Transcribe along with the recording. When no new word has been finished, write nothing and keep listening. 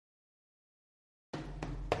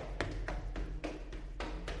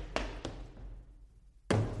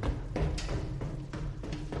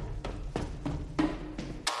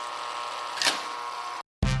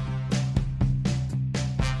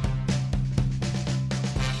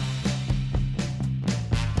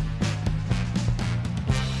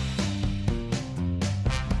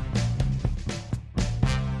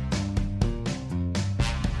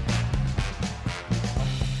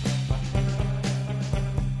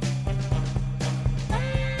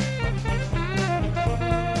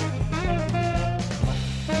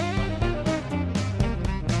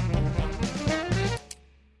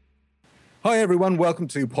Hi, everyone. Welcome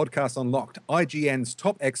to Podcast Unlocked, IGN's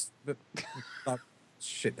top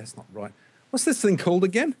shit, that's not right. What's this thing called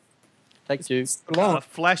again? Take two.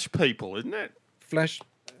 Flash people, isn't it? Flash.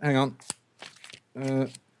 Hang on.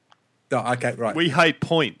 Okay, right. We hate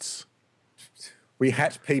points. We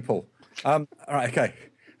hat people. All right, okay.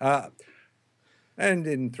 And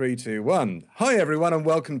in 3, 2, 1. Hi, everyone, and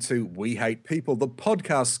welcome to We Hate People, the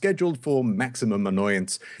podcast scheduled for maximum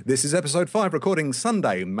annoyance. This is episode 5, recording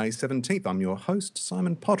Sunday, May 17th. I'm your host,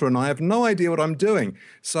 Simon Potter, and I have no idea what I'm doing.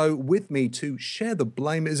 So with me to share the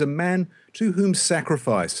blame is a man to whom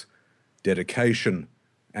sacrifice, dedication,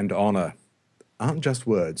 and honour aren't just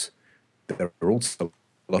words. There are also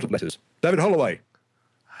a lot of letters. David Holloway.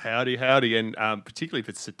 Howdy, howdy, and particularly if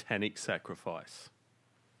it's satanic sacrifice.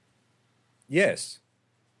 Yes.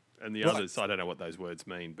 And the others, I don't know what those words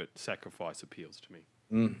mean, but sacrifice appeals to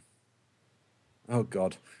me. Oh,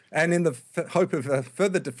 God. And in the hope of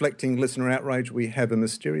further deflecting listener outrage, we have a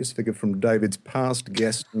mysterious figure from David's past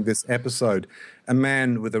guest in this episode, a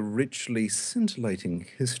man with a richly scintillating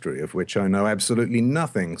history of which I know absolutely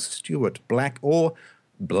nothing, Stuart Black, or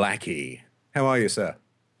Blackie. How are you, sir?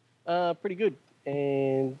 Pretty good.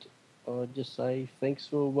 And I'll just say thanks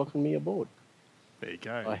for welcoming me aboard. There you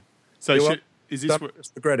go. Bye. So is this Don't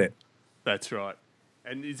regret it. That's right.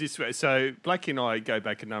 And is this so? Blackie and I go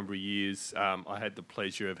back a number of years. I had the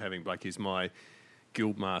pleasure of having Blackie as my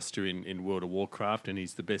guild master in World of Warcraft, and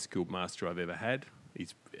he's the best guild master I've ever had.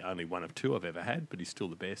 He's only one of two I've ever had, but he's still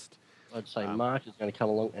the best. I'd say Mark is going to come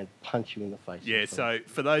along and punch you in the face. Yeah, so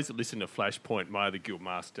for those that listen to Flashpoint, my other guild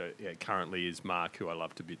master currently is Mark, who I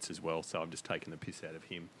love to bits as well, so I'm just taking the piss out of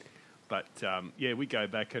him. But, we go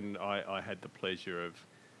back, and I had the pleasure of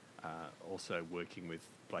also working with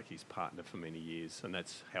Blackie's partner for many years, and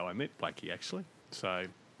that's how I met Blackie, actually. So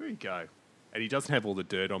there you go. And he doesn't have all the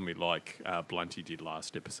dirt on me like Blunty did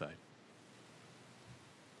last episode.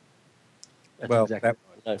 That's exactly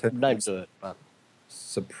right. No dirt, but...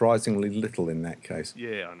 Surprisingly little in that case.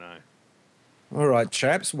 Yeah, I know. All right,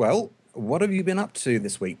 chaps. Well, what have you been up to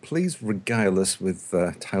this week? Please regale us with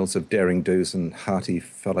tales of daring do's and hearty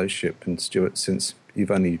fellowship. And Stuart, since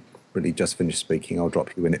you've only really just finished speaking, I'll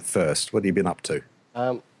drop you in it first. What have you been up to?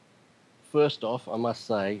 First off, I must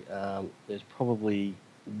say there's probably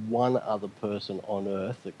one other person on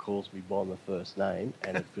earth that calls me by my first name,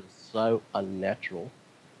 and it feels so unnatural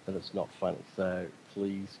that it's not funny. So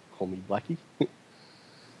please call me Blackie.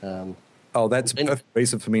 That's a perfect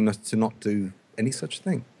reason for me to not do any such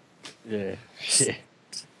thing. Yeah.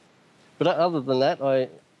 But other than that, I,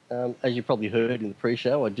 as you probably heard in the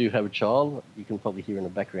pre-show, I do have a child. You can probably hear in the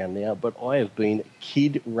background now, but I have been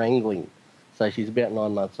kid wrangling. So she's about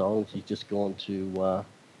 9 months old, and she's just gone to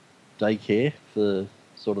daycare for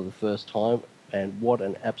sort of the first time, and what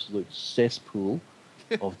an absolute cesspool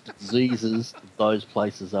of diseases those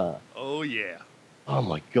places are. Oh, yeah. Oh,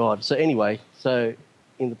 my God. So anyway,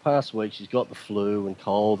 in the past week, she's got the flu and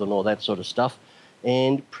cold and all that sort of stuff,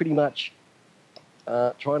 and pretty much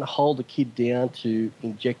trying to hold the kid down to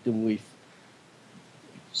inject them with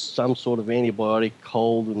some sort of antibiotic,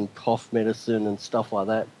 cold and cough medicine and stuff like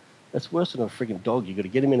that. That's worse than a freaking dog. You've got to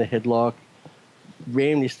get them in a headlock,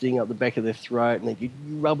 ram this thing up the back of their throat, and then you're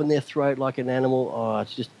rubbing their throat like an animal. Oh,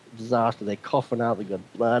 it's just a disaster. They're coughing up, they've got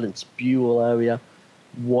blood and spew all over you.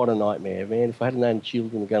 What a nightmare, man. If I hadn't known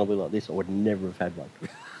children were going to be like this, I would never have had one.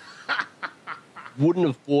 Wouldn't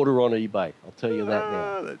have bought her on eBay, I'll tell you that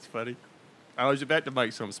now. Oh, that's funny. I was about to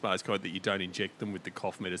make some smart code that you don't inject them with the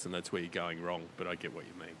cough medicine. That's where you're going wrong, but I get what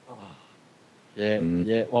you mean. Oh.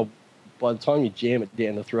 Yeah. Well, by the time you jam it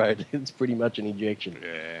down the throat, it's pretty much an injection.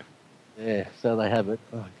 Yeah. Yeah, so they have it.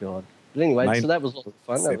 Oh, God. But anyway, so that was a lot of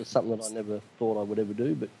fun. That was something that I never thought I would ever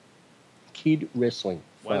do, but kid wrestling.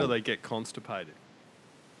 Why do they get constipated?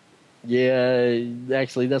 Yeah,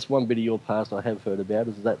 actually, that's one bit of your past I have heard about,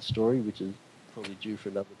 is that story, which is probably due for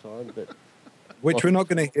another time. But Which we're not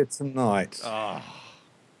going to hear tonight. Oh.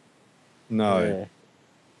 No. Yeah.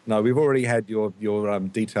 No, we've already had your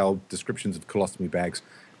detailed descriptions of colostomy bags,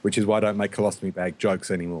 which is why I don't make colostomy bag jokes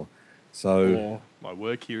anymore. So my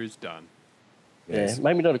work here is done. Yes. Yeah,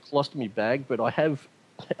 maybe not a colostomy bag, but I have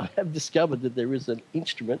discovered that there is an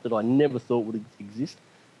instrument that I never thought would exist,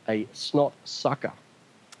 a snot sucker.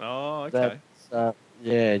 Oh, okay.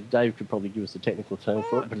 Dave could probably give us a technical term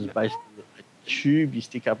for it, but it's basically a tube you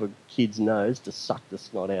stick up a kid's nose to suck the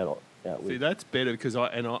snot out with. See, that's better because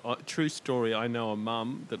true story, I know a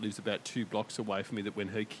mum that lives about 2 blocks away from me that when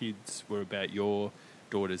her kids were about your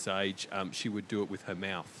daughter's age, she would do it with her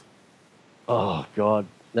mouth. Oh, God.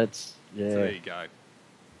 That's, So there you go.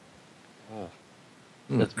 Oh.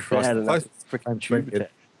 That's bad enough. Freaking tube attack.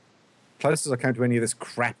 Closest I came to any of this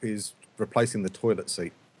crap is replacing the toilet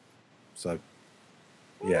seat. So,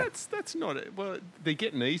 Well, yeah. that's not it. Well, they're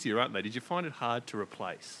getting easier, aren't they? Did you find it hard to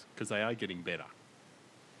replace? Because they are getting better.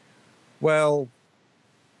 Well,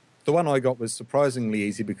 the one I got was surprisingly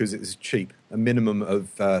easy because it was cheap, a minimum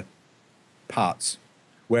of parts.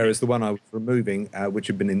 Whereas the one I was removing, which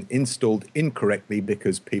had been installed incorrectly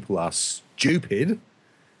because people are stupid,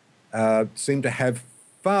 seemed to have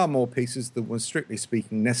far more pieces than was strictly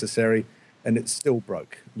speaking necessary, and it still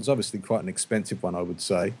broke. It was obviously quite an expensive one, I would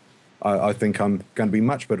say. I think I'm going to be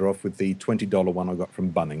much better off with the $20 one I got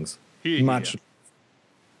from Bunnings. Here, Much. here.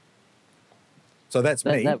 So that's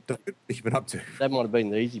me. That- What have you been up to? That might have been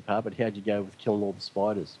the easy part, but how'd you go with killing all the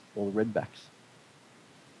spiders, all the redbacks?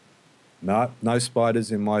 No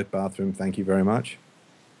spiders in my bathroom, thank you very much.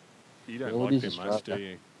 You don't Well, it like is them much, do Australia.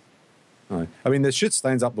 you? No. I mean, there's shit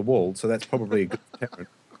stains up the wall, so that's probably a good deterrent.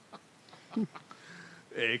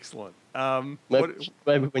 Excellent.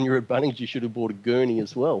 Maybe when you were at Bunnings, you should have bought a gurney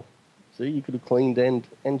as well. So you could have cleaned and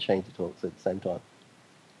changed the toilets at the same time.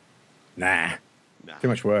 Nah, Nah. too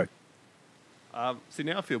much work. See,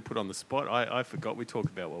 now I feel put on the spot. I forgot we talked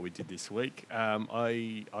about what we did this week.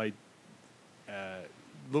 I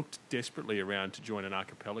looked desperately around to join an a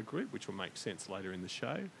cappella group, which will make sense later in the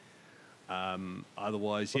show.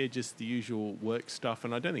 Otherwise, yeah, just the usual work stuff.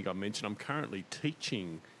 And I don't think I mentioned I'm currently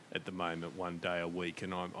teaching at the moment 1 day a week,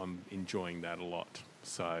 and I'm enjoying that a lot.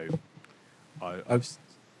 So I've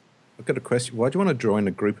got a question. Why do you want to join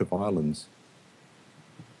a group of islands?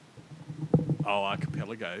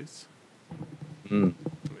 archipelagos. Mm.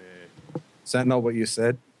 Yeah. Is that not what you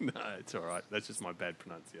said? No, it's all right. That's just my bad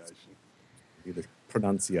pronunciation. The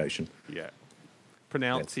pronunciation. Yeah.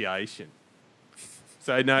 Pronunciation.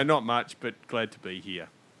 So, no, not much, but glad to be here,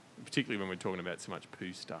 particularly when we're talking about so much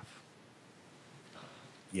poo stuff.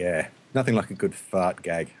 Yeah, nothing like a good fart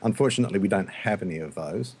gag. Unfortunately, we don't have any of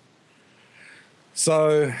those.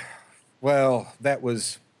 So, well, that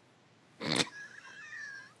was...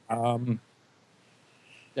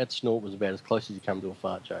 That snort was about as close as you come to a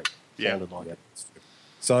fart joke. Yeah. Sounded like it.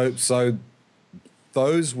 So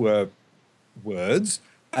those were words.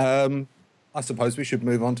 I suppose we should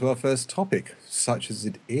move on to our first topic, such as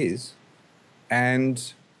it is.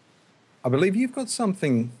 And I believe you've got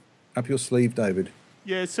something up your sleeve, David.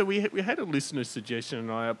 Yeah, so we had a listener suggestion,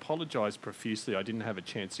 and I apologise profusely. I didn't have a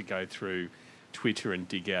chance to go through Twitter and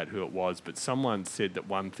dig out who it was, but someone said that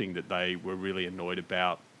one thing that they were really annoyed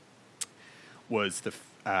about was the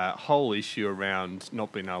whole issue around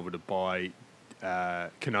not being able to buy,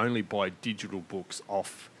 can only buy digital books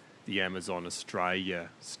off the Amazon Australia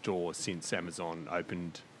store since Amazon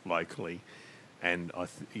opened locally. And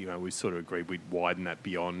we sort of agreed we'd widen that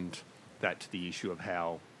beyond that to the issue of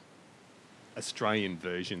how Australian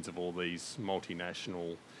versions of all these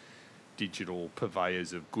multinational digital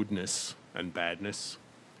purveyors of goodness and badness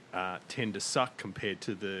tend to suck compared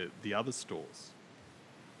to the other stores.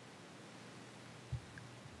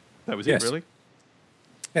 That was Yes. it, really?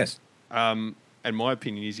 Yes. And my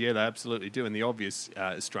opinion is, yeah, they absolutely do. And the obvious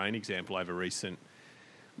Australian example over recent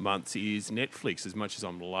months is Netflix. As much as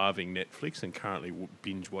I'm loving Netflix and currently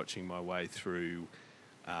binge watching my way through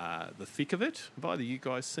the thick of it, have either you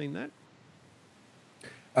guys seen that?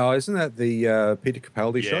 Oh, isn't that the Peter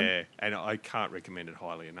Capaldi show? Yeah, and I can't recommend it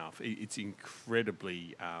highly enough. It's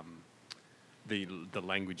incredibly the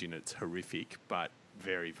language in it's horrific, but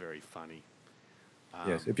very, very funny.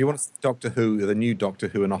 Yes. If you want Doctor Who, the new Doctor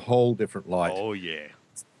Who, in a whole different light, Oh yeah,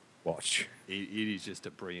 watch. it is just a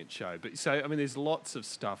brilliant show. But so I mean, there's lots of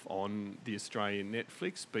stuff on the Australian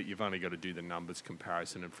Netflix, but you've only got to do the numbers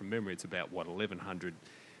comparison. And from memory, it's about 1,100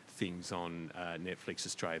 things on Netflix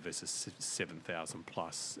Australia versus 7,000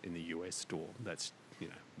 plus in the US store. That's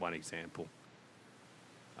one example.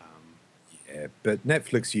 Yeah, but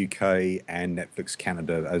Netflix UK and Netflix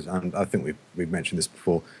Canada, as I think we've mentioned this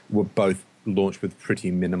before, were both launched with pretty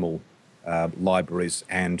minimal libraries,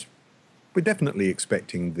 and we're definitely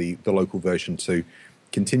expecting the local version to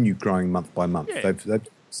continue growing month by month. Yeah. They've done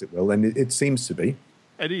it well, and it seems to be.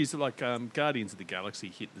 It is like Guardians of the Galaxy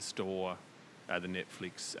hit the store, the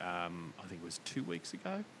Netflix, I think it was 2 weeks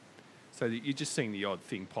ago. So you're just seeing the odd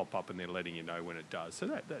thing pop up and they're letting you know when it does. So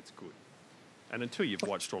that's good. And until you've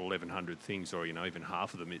watched all 1,100 things or even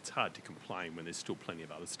half of them, it's hard to complain when there's still plenty of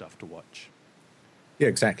other stuff to watch. Yeah,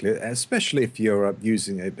 exactly. Especially if you're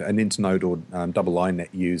using an Internode or double iNet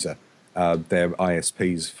user, they're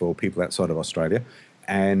ISPs for people outside of Australia,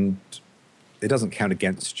 and it doesn't count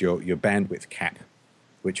against your bandwidth cap,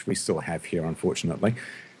 which we still have here, unfortunately.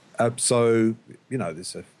 So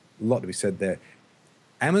there's a lot to be said there.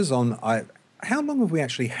 Amazon, how long have we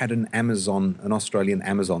actually had an Australian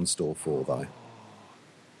Amazon store for, though?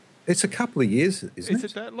 It's a couple of years, isn't Is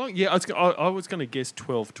it that long? Yeah, I was going to guess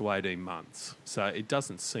 12 to 18 months. So it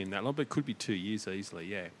doesn't seem that long, but it could be 2 years easily,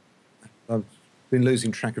 yeah. I've been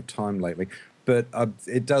losing track of time lately. But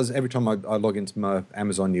it does, every time I log into my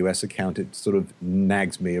Amazon US account, it sort of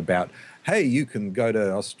nags me about, hey, you can go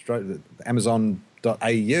to Australia, Amazon.au,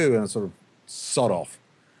 and I sort of sod off.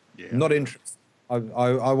 Yeah. Not interested.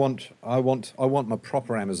 I want my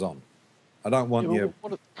proper Amazon. I don't want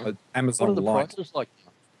Amazon what are the Lite. prices like?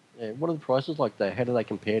 Yeah, what are the prices like there? How do they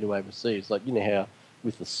compare to overseas? Like, you know how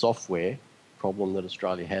with the software problem that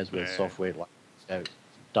Australia has, where software like so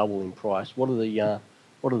double in price. What are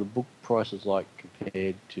the book prices like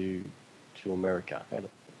compared to America? Are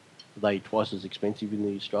they twice as expensive in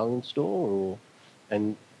the Australian store,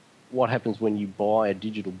 and what happens when you buy a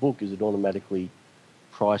digital book? Is it automatically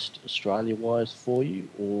priced Australia-wise for you,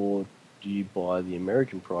 or do you buy the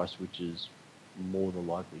American price, which is more than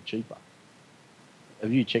likely cheaper?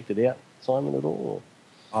 Have you checked it out, Simon, at all?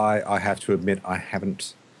 I have to admit, I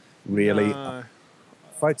haven't really. No.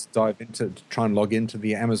 I've tried to dive into, to try and log into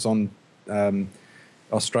the Amazon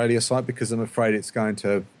Australia site because I'm afraid it's going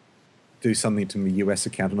to do something to my US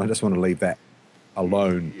account, and I just want to leave that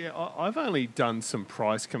alone. Yeah, I've only done some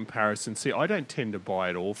price comparisons. See, I don't tend to buy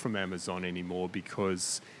it all from Amazon anymore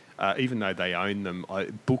because even though they own them,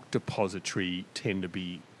 Book Depository tend to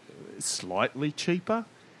be slightly cheaper,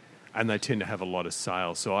 and they tend to have a lot of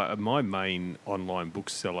sales. So my main online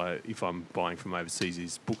bookseller, if I'm buying from overseas,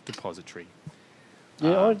 is Book Depository.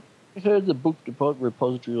 Yeah, I heard the Book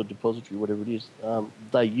Repository or Depository, whatever it is,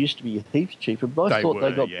 they used to be heaps cheaper, but I thought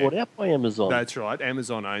they got bought out by Amazon. That's right.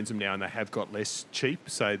 Amazon owns them now, and they have got less cheap.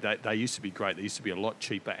 So they used to be great. They used to be a lot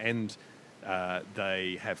cheaper, and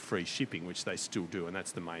they have free shipping, which they still do, and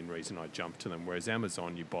that's the main reason I jumped to them. Whereas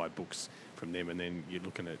Amazon, you buy books from them, and then you're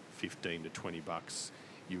looking at $15 to $20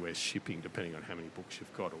 US shipping, depending on how many books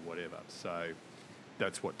you've got or whatever. So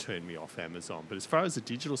that's what turned me off Amazon. But as far as the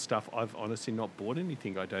digital stuff, I've honestly not bought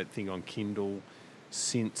anything, I don't think, on Kindle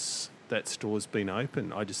since that store's been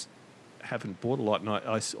open. I just haven't bought a lot, and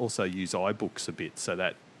I also use iBooks a bit, so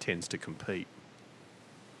that tends to compete.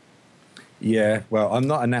 Yeah, well, I'm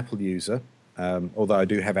not an Apple user, although I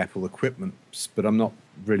do have Apple equipment, but I'm not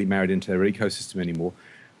really married into their ecosystem anymore.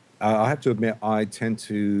 I have to admit, I tend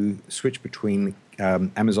to switch between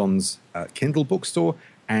Amazon's Kindle bookstore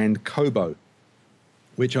and Kobo,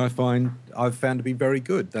 which I've found to be very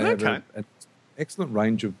good. They have an excellent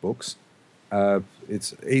range of books.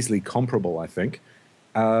 It's easily comparable, I think.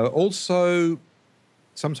 Also,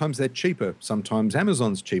 sometimes they're cheaper. Sometimes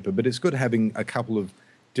Amazon's cheaper, but it's good having a couple of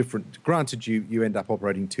different. Granted, you end up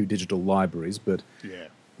operating two digital libraries, but yeah,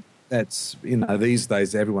 that's, these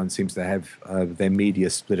days everyone seems to have their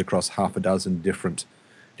media split across half a dozen different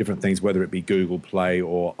things, whether it be Google Play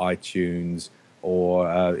or iTunes,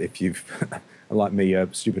 or if you've like me,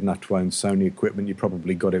 stupid enough to own Sony equipment, you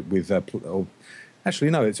probably got it with. Actually,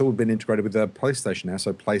 no, it's all been integrated with PlayStation now,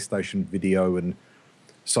 so PlayStation Video and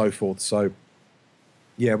so forth. So,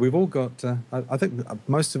 yeah, we've all got. I think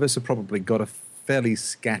most of us have probably got a fairly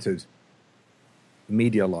scattered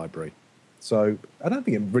media library. So I don't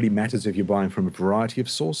think it really matters if you're buying from a variety of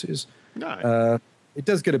sources. No. It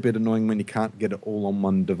does get a bit annoying when you can't get it all on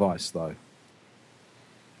one device, though.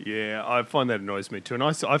 Yeah, I find that annoys me too. And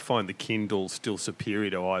I find the Kindle still superior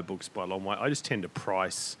to iBooks by a long way. I just tend to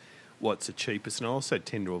price what's the cheapest, and I also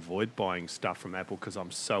tend to avoid buying stuff from Apple because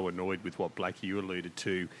I'm so annoyed with what Blackie, you alluded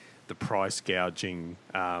to, the price gouging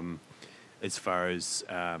as far as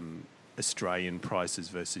Australian prices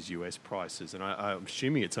versus US prices. And I'm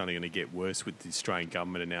assuming it's only going to get worse with the Australian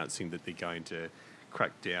government announcing that they're going to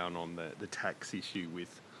crack down on the tax issue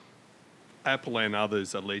with Apple and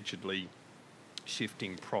others allegedly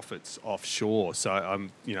shifting profits offshore. So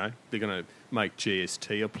they're going to make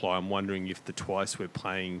GST apply. I'm wondering if the twice we're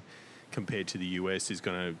paying compared to the US is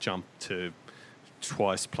going to jump to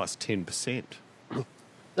twice plus 10%.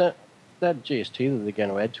 That GST that they're going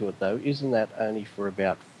to add to it, though, isn't that only for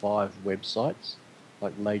about 5 websites,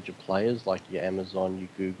 like major players, like your Amazon, your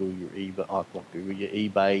Google, your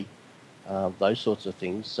eBay, those sorts of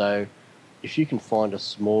things. So if you can find a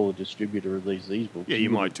smaller distributor of these books, yeah, you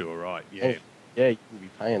might do all right. Yeah, yeah, you can be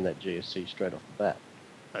paying that GST straight off the bat.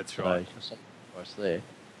 That's right. So price there,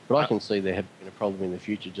 but I can see there have been a problem in the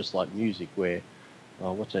future, just like music, where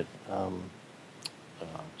what's that?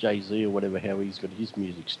 Jay-Z or whatever, how he's got his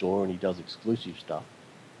music store and he does exclusive stuff,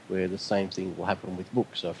 where the same thing will happen with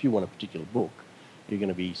books. So if you want a particular book, you're going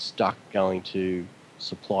to be stuck going to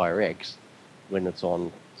supplier X when it's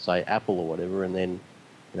on, say, Apple or whatever, and then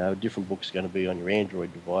a different book's going to be on your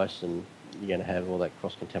Android device, and you're going to have all that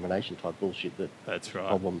cross-contamination type bullshit that's right. A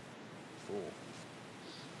problem for.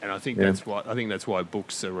 And I think that's why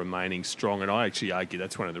books are remaining strong. And I actually argue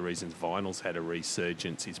that's one of the reasons vinyl's had a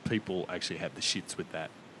resurgence is people actually have the shits with that.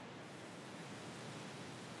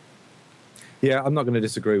 Yeah, I'm not going to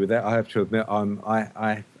disagree with that. I have to admit,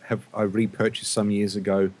 I repurchased some years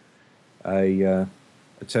ago a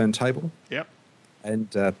turntable. Yep.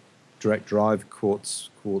 And direct drive quartz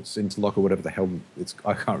interlock or whatever the hell it's.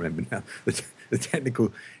 I can't remember now. The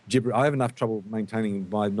technical gibberish. I have enough trouble maintaining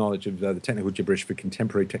my knowledge of the technical gibberish for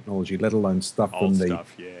contemporary technology, let alone stuff old from the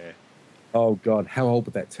stuff. Yeah. Oh God, how old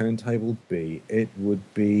would that turntable be? It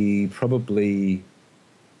would be probably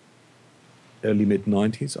early mid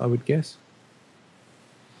 90s, I would guess.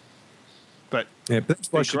 But yeah, but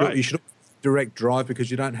that's why you should direct drive, because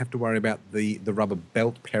you don't have to worry about the rubber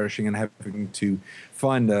belt perishing and having to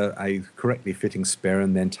find a correctly fitting spare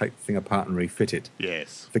and then take the thing apart and refit it.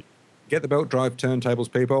 Yes. Get the belt drive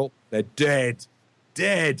turntables, people. They're dead.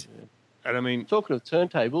 Dead. And I mean, talking of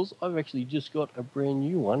turntables, I've actually just got a brand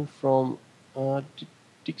new one from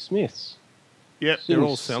Dick Smith's. Yep, they're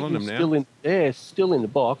all selling them now. Still in the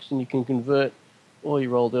box, and you can convert all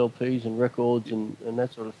your old LPs and records and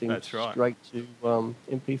that sort of thing straight to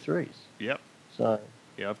MP3s. Yep. So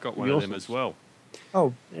yeah, I've got one of them as well.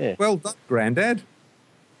 Oh, yeah. Well done, Grandad.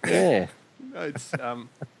 Yeah. It's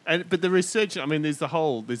but the resurgence. I mean, there's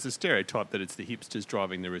a stereotype that it's the hipsters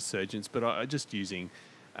driving the resurgence. But I just using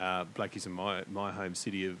Blackie's in my home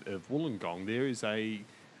city of Wollongong. There is a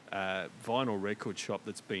vinyl record shop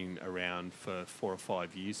that's been around for 4 or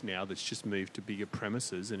 5 years now. That's just moved to bigger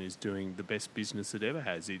premises and is doing the best business it ever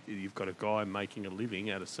has. You've got a guy making a living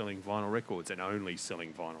out of selling vinyl records and only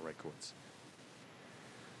selling vinyl records.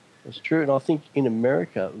 That's true, and I think in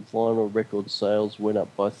America, vinyl record sales went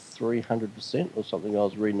up by 300% or something I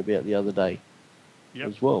was reading about the other day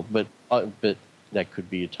as well. But that could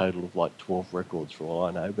be a total of like 12 records for all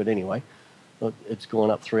I know. But anyway, it's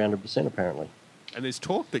gone up 300% apparently. And there's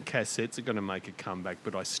talk that cassettes are going to make a comeback,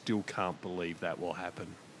 but I still can't believe that will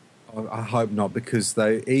happen. I hope not, because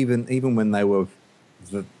they even when they were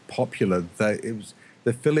popular,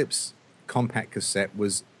 the Philips compact cassette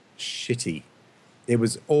was shitty. It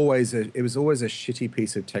was always a shitty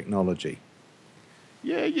piece of technology.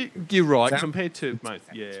 Yeah, you're right. Compared to most,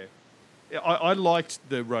 I liked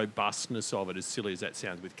the robustness of it, as silly as that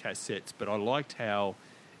sounds with cassettes. But I liked how,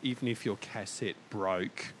 even if your cassette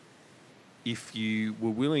broke, if you were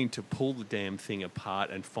willing to pull the damn thing apart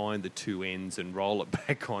and find the two ends and roll it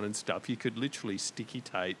back on and stuff, you could literally sticky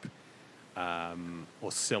tape or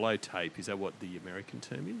sellotape. Is that what the American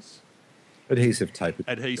term is? Adhesive tape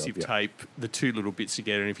the two little bits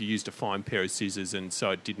together, and if you used a fine pair of scissors and so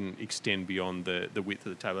it didn't extend beyond the width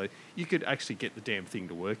of the table, you could actually get the damn thing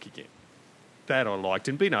to work again. That I liked,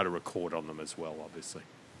 and being able to record on them as well, obviously.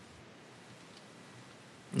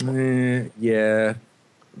 Yeah.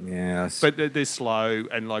 But they're slow,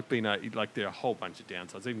 and there are a whole bunch of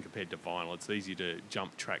downsides. Even compared to vinyl, it's easier to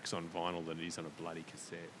jump tracks on vinyl than it is on a bloody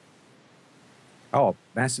cassette. Oh,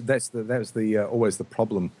 massive! That was always the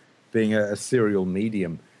problem, being a serial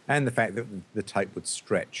medium, and the fact that the tape would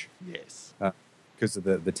stretch. Yes. Because of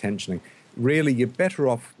the tensioning. Really, you're better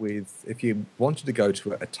off with, if you wanted to go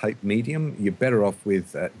to a tape medium, you're better off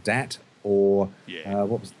with DAT or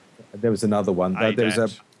there was another one.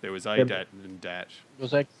 There was ADAT and DAT.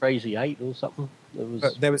 Was that Crazy 8 or something?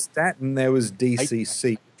 There was DAT and there was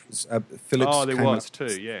DCC, which was Philips. Oh, there was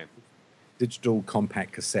too, yeah. Digital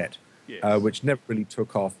compact cassette, yes. Which never really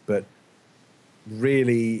took off, but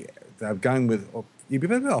really they're going with, you'd be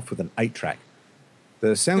better off with an 8-track.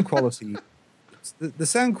 The sound quality, the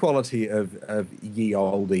sound quality of ye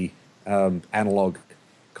olde analog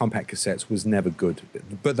compact cassettes was never good,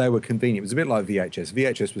 but they were convenient. It was a bit like VHS.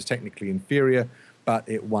 VHS was technically inferior, but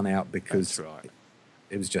it won out because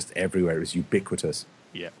it was just everywhere. It was ubiquitous.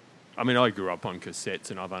 Yeah. I mean, I grew up on cassettes,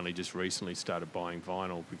 and I've only just recently started buying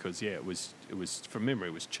vinyl because, it was from memory,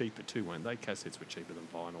 it was cheaper too, weren't they? Cassettes were cheaper than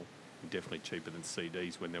vinyl, and definitely cheaper than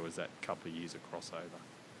CDs when there was that couple of years of crossover.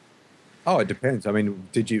 Oh, it depends. I mean,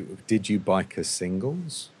 did you buy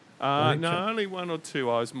singles? No, only one or two.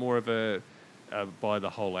 I was more of a buy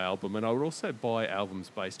the whole album, and I would also buy albums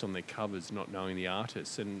based on their covers, not knowing the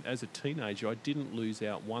artists. And as a teenager, I didn't lose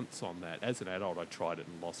out once on that. As an adult, I tried it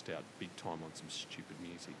and lost out big time on some stupid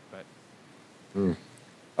music. But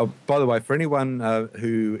Oh, by the way, for anyone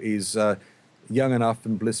who is young enough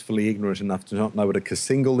and blissfully ignorant enough to not know what a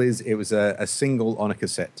single is, it was a single on a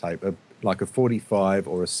cassette tape, like a 45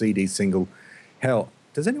 or a CD single. Hell,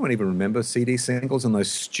 does anyone even remember CD singles and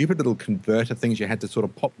those stupid little converter things you had to sort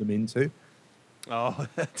of pop them into? Oh,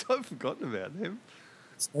 I've forgotten about them.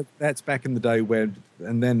 That's back in the day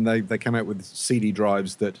and then they came out with CD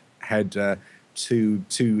drives that had two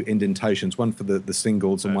indentations, one for the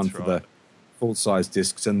singles and That's one for right. the full-size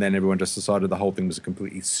discs, and then everyone just decided the whole thing was a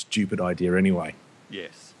completely stupid idea anyway.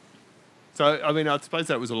 Yes. So, I mean, I suppose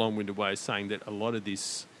that was a long-winded way of saying that a lot of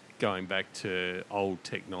this, going back to old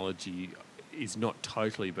technology, is not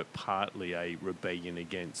totally but partly a rebellion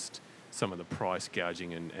against some of the price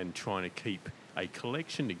gouging and trying to keep a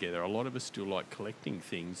collection together. A lot of us still like collecting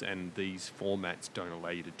things, and these formats don't allow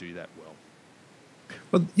you to do that well.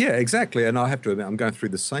 Well, yeah, exactly. And I have to admit, I'm going through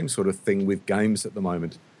the same sort of thing with games at the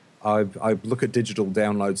moment. I look at digital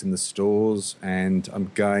downloads in the stores, and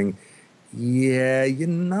I'm going, yeah,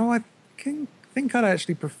 I think I'd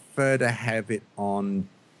actually prefer to have it on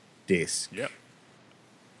disc. Yep.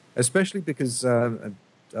 Especially because, I'm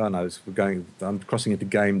crossing into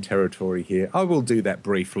game territory here. I will do that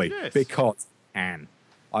briefly Yes. because I'm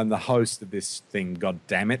the host of this thing, god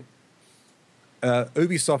damn it.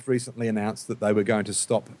 Ubisoft recently announced that they were going to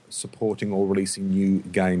stop supporting or releasing new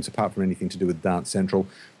games, apart from anything to do with Dance Central,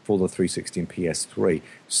 for the 360 and PS3.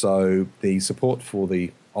 So the support for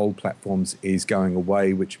the old platforms is going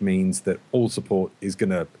away, which means that all support is going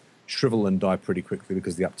to shrivel and die pretty quickly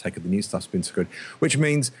because the uptake of the new stuff's been so good, which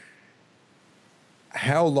means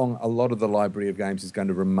how long a lot of the library of games is going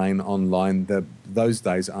to remain online, those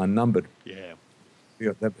days are numbered. Yeah.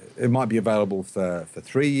 It might be available for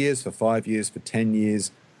 3 years, for 5 years, for 10 years.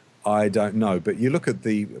 I don't know. But you look at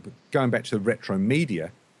going back to the retro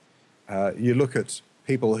media, you look at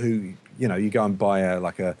people who, you go and buy a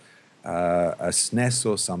SNES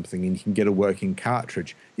or something and you can get a working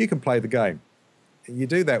cartridge. You can play the game. You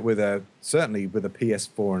do that certainly with a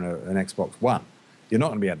PS4 and an Xbox One. You're not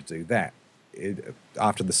going to be able to do that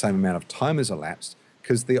after the same amount of time has elapsed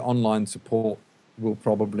because the online support will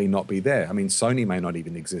probably not be there. I mean, Sony may not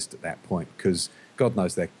even exist at that point because God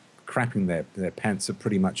knows they're crapping their pants at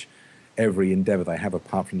pretty much every endeavor they have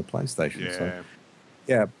apart from the PlayStation. Yeah. So,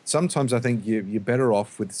 yeah, sometimes I think you're better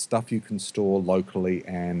off with stuff you can store locally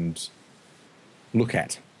and look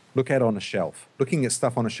at on a shelf. Looking at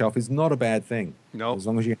stuff on a shelf is not a bad thing. No. As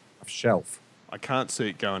long as you have a shelf. I can't see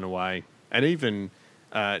it going away. And even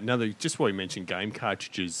just while you mentioned game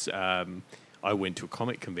cartridges, I went to a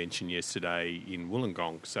comic convention yesterday in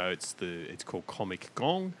Wollongong. So it's called Comic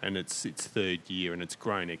Gong, and it's its third year, and it's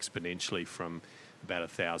grown exponentially from about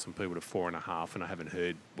 1,000 people to 4.5. And I haven't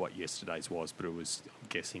heard what yesterday's was, but it was, I'm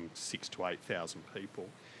guessing, 6,000 to 8,000 people.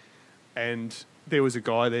 And there was a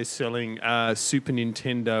guy there selling Super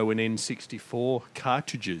Nintendo and N64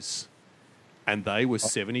 cartridges, and they were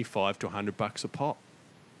 $75 to $100 a pop.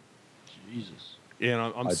 Jesus. Yeah,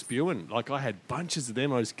 and I'm spewing. Like, I had bunches of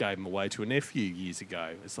them. I just gave them away to a nephew years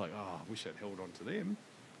ago. It's like, I wish I'd held on to them.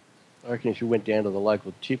 I reckon if you went down to the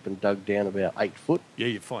local tip and dug down about 8 foot, Yeah,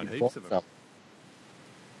 you'd find heaps of them. some.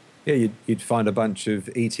 Yeah, you'd find a bunch of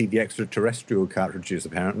E.T. the Extraterrestrial cartridges,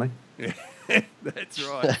 apparently. That's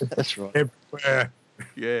right. That's right. Everywhere.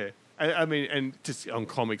 Yeah. I mean, and just on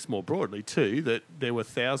comics more broadly too, that there were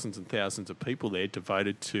thousands and thousands of people there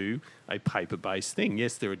devoted to a paper-based thing.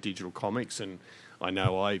 Yes, there are digital comics, and I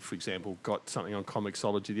know I, for example, got something on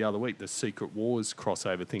Comixology the other week, the Secret Wars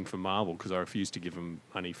crossover thing for Marvel, because I refused to give them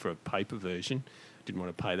money for a paper version. Didn't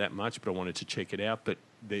want to pay that much, but I wanted to check it out. But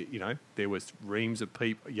there was reams of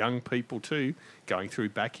young people too, going through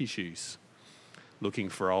back issues, looking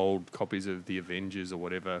for old copies of the Avengers or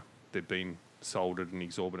whatever they've been sold at an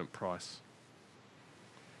exorbitant price.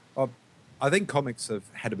 I think comics have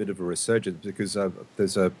had a bit of a resurgence because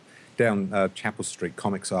there's down Chapel Street,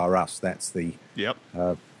 Comics R Us. That's the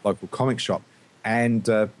local comic shop. And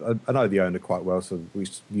I know the owner quite well, so we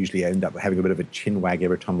usually end up having a bit of a chin wag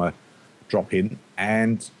every time I drop in.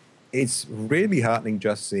 And it's really heartening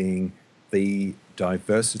just seeing the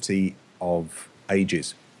diversity of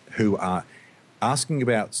ages who are asking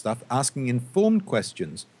about stuff, asking informed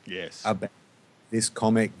questions Yes. about this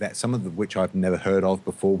comic, that some of which I've never heard of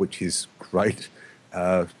before, which is great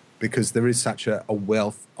because there is such a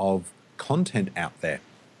wealth of content out there.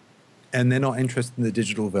 And they're not interested in the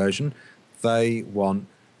digital version. They want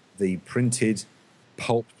the printed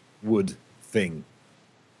pulped wood thing.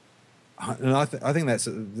 And I think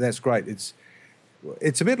that's great.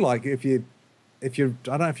 It's a bit like if you I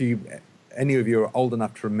don't know if any of you are old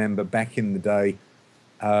enough to remember back in the day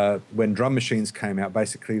when drum machines came out.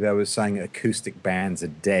 Basically, they were saying acoustic bands are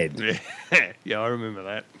dead. Yeah, I remember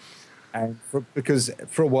that. And because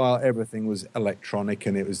for a while everything was electronic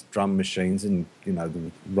and it was drum machines and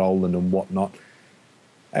the Roland and whatnot.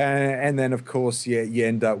 And then of course you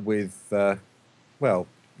end up with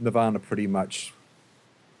Nirvana pretty much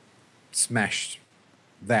smashed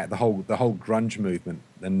that the whole grunge movement,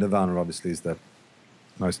 and Nirvana obviously is the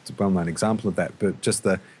most well-known example of that. But just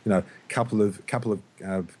the couple of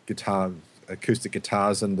acoustic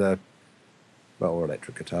guitars and or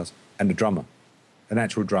electric guitars and a drummer, an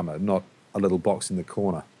actual drummer, not a little box in the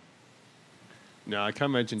corner. No, I can't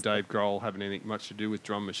imagine Dave Grohl having anything much to do with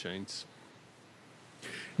drum machines.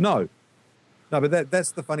 No, but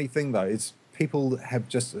that's the funny thing though. Is people have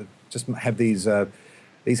just have these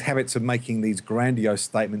habits of making these grandiose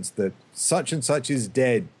statements that such and such is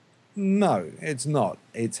dead. No, it's not.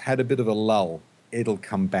 It's had a bit of a lull. It'll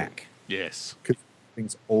come back. Yes. Because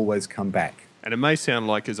things always come back. And it may sound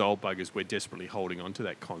like as old buggers we're desperately holding on to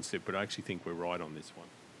that concept, but I actually think we're right on this one.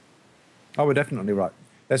 Oh, we're definitely right.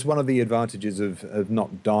 That's one of the advantages of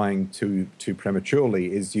not dying too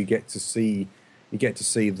prematurely is you get to see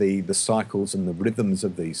the cycles and the rhythms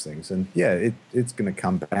of these things. And yeah, it's going to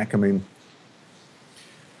come back. I mean,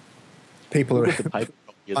 people are... With the paper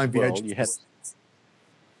copy as well, you have...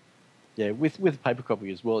 Yeah, with paper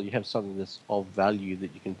copy as well, you have something that's of value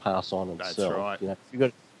that you can pass on and that's sell. Right. If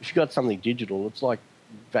you got something digital, it's like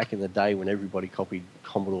back in the day when everybody copied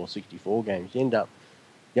Commodore 64 games. You end up,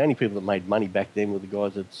 the only people that made money back then were the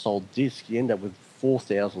guys that sold discs. You end up with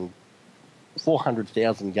 400,000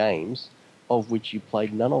 games, of which you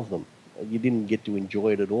played none of them. You didn't get to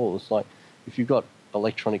enjoy it at all. It's like if you've got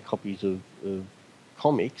electronic copies of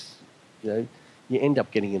comics, you end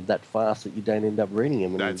up getting them that fast that you don't end up reading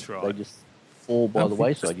them. And that's right. They just fall by the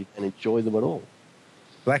wayside. You don't enjoy them at all.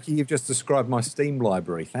 Blackie, you've just described my Steam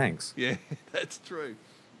library. Thanks. Yeah, that's true.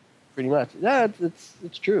 Pretty much. Yeah,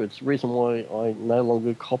 it's true. It's the reason why I no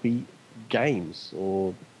longer copy games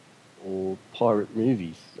or pirate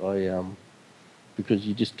movies. Because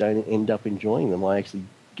you just don't end up enjoying them. I actually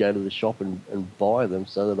go to the shop and buy them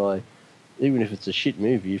so that even if it's a shit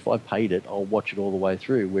movie, if I paid it, I'll watch it all the way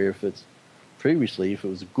through. Where if it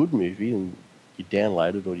was a good movie and you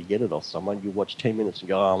download it or you get it off someone, you watch 10 minutes and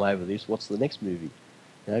go, oh, I'm over this. What's the next movie?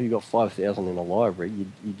 You've got 5,000 in a library. You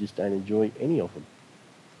just don't enjoy any of them.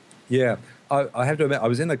 Yeah, I have to admit, I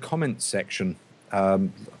was in the comments section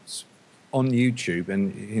on YouTube,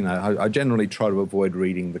 and I generally try to avoid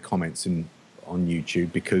reading the comments on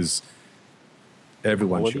YouTube because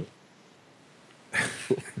everyone should.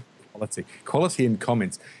 Quality in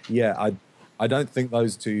comments. Yeah, I don't think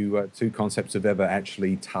those two concepts have ever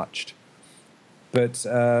actually touched. But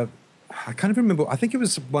I can't even remember. I think it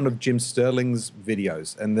was one of Jim Sterling's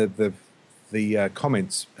videos, and the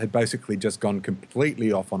comments had basically just gone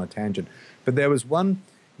completely off on a tangent. But there was one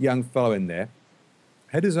young fellow in there,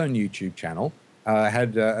 had his own YouTube channel,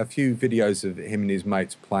 had a few videos of him and his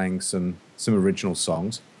mates playing some original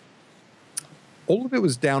songs. All of it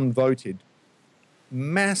was downvoted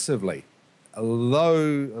massively, a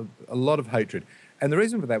lot of hatred. And the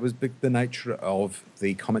reason for that was the nature of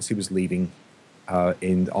the comments he was leaving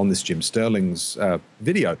on this Jim Sterling's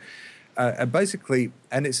video. Basically,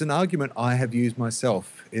 and it's an argument I have used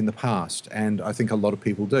myself in the past, and I think a lot of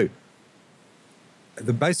people do.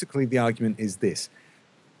 Basically, the argument is this.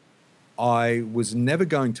 I was never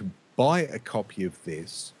going to buy a copy of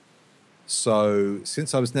this, so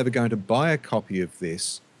since I was never going to buy a copy of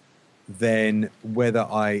this, then whether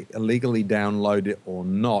I illegally download it or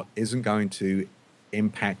not isn't going to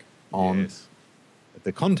impact on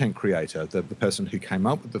the content creator, the person who came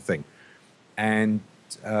up with the thing. And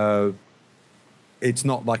it's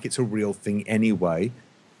not like it's a real thing anyway.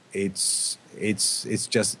 It's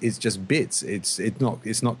just bits.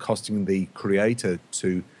 It's not costing the creator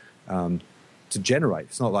to generate.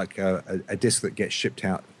 It's not like a disc that gets shipped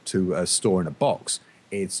out to a store in a box.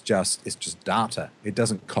 It's just data. It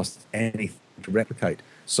doesn't cost anything to replicate.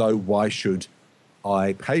 So why should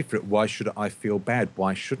I pay for it? Why should I feel bad?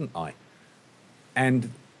 Why shouldn't I?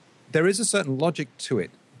 And there is a certain logic to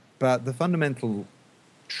it, but the fundamental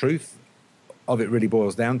truth of it really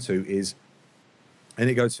boils down to is, and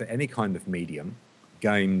it goes for any kind of medium,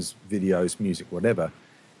 games, videos, music, whatever,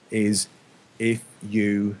 is if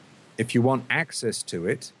you want access to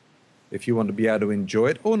it, if you want to be able to enjoy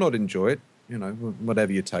it or not enjoy it,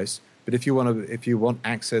 whatever your taste, but if you want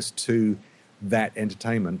access to that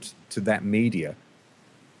entertainment, to that media,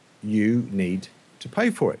 you need to pay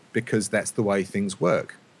for it because that's the way things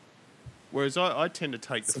work. Whereas I tend to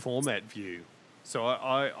take the format view. So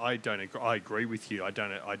I don't agree. I agree with you. I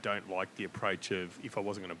don't like the approach of if I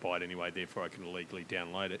wasn't going to buy it anyway, therefore I can illegally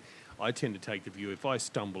download it. I tend to take the view if I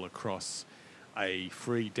stumble across a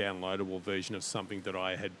free downloadable version of something that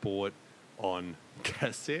I had bought on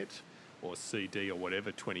cassette or CD or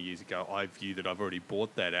whatever 20 years ago, I view that I've already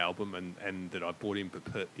bought that album and that I bought in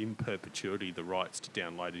perpetuity the rights to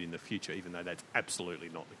download it in the future, even though that's absolutely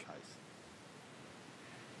not the case.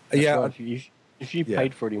 That's right. You If you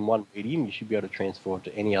paid for it in one medium, you should be able to transfer it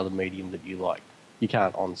to any other medium that you like. You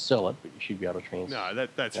can't on-sell it, but you should be able to transfer. No,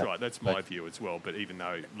 that's right. That's my view as well. But even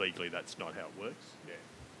though legally that's not how it works, yeah.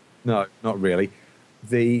 No, not really.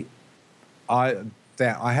 I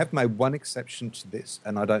have made one exception to this,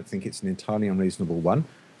 and I don't think it's an entirely unreasonable one.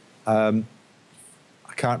 I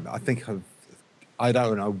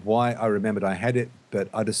don't know why I remembered I had it, but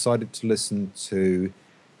I decided to listen to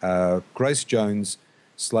Grace Jones'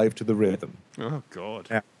 "Slave to the Rhythm." Oh God.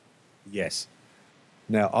 Now, yes.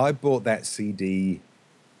 Now, I bought that CD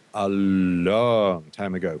a long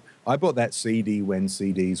time ago. I bought that CD when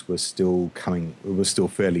CDs were still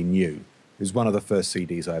fairly new. It was one of the first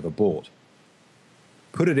CDs I ever bought.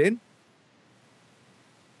 Put it in.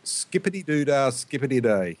 Skippity-doo-dah,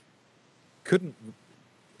 skippity-day.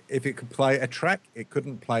 If it could play a track, it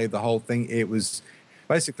couldn't play the whole thing. It was,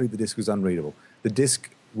 basically the disc was unreadable. The disc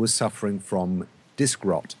was suffering from disc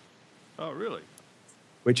rot. Oh, really?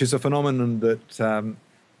 Which is a phenomenon that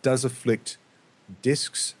does afflict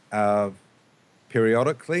discs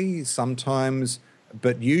periodically, sometimes,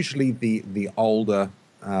 but usually the older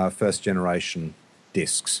first generation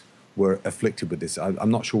discs were afflicted with this.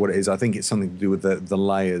 I'm not sure what it is. I think it's something to do with the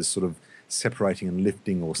layers sort of separating and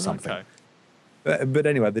lifting or something. Okay. But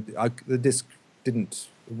anyway, the disc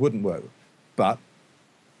wouldn't work. But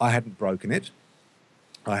I hadn't broken it.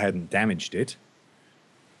 I hadn't damaged it.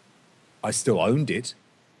 I still owned it.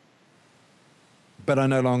 But I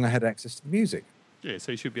no longer had access to the music. Yeah,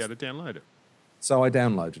 so you should be able to download it. So I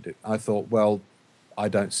downloaded it. I thought, well, I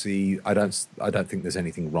don't think there's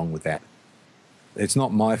anything wrong with that. It's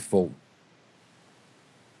not my fault.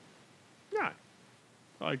 No,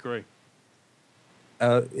 I agree.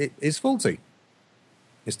 It is faulty.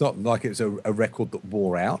 It's not like it's a record that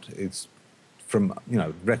wore out. It's from,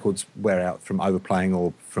 records wear out from overplaying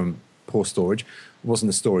or from poor storage. It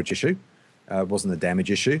wasn't a storage issue. It wasn't a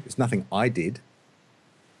damage issue. It's nothing I did.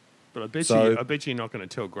 But I bet you're not going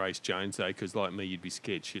to tell Grace Jones, though, because like me, you'd be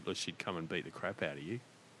scared shitless she'd come and beat the crap out of you.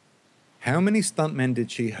 How many stuntmen did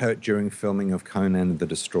she hurt during filming of Conan the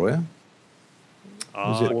Destroyer?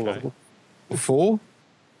 Oh, okay. 4?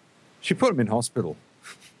 She put him in hospital.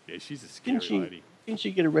 Yeah, she's a scary lady. Didn't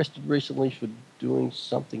she get arrested recently for doing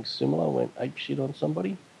something similar? Went apeshit on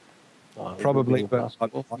somebody? Probably, but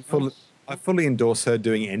I fully endorse her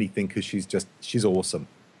doing anything because she's awesome.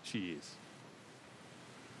 She is.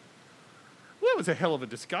 Well, that was a hell of a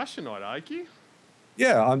discussion, I'd argue.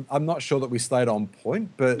 Yeah, I'm not sure that we stayed on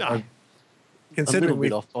point, but no. a Considering little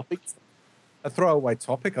bit off topic, a throwaway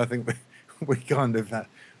topic, I think we kind of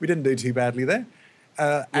we didn't do too badly there.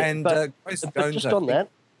 Grace Jones, just on that,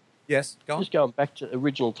 yes, go on. Just going back to the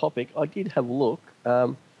original topic, I did have a look.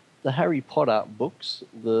 The Harry Potter books,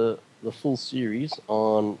 the full series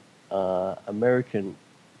on American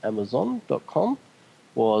Amazon.com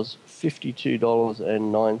was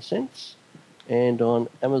 $52.09. And on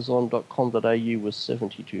Amazon.com.au was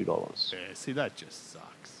 $72. Yeah, see, that just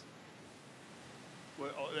sucks.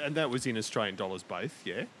 Well, and that was in Australian dollars both,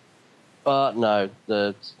 yeah? No,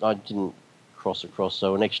 I didn't cross across,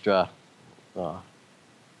 so an extra... that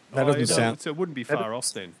doesn't sound... So it wouldn't be far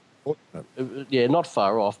off then. Yeah, not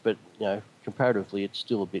far off, but, comparatively, it's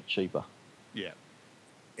still a bit cheaper. Yeah.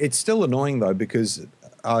 It's still annoying, though, because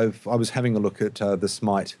I was having a look at the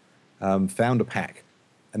Smite Founder Pack,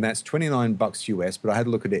 and that's $29 US, but I had a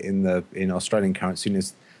look at it in Australian currency, and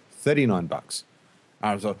it's $39.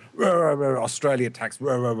 I was like, Australia tax,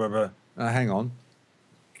 hang on.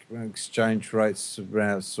 Exchange rates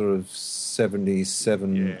around sort of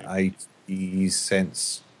 77, 80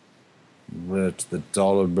 cents to the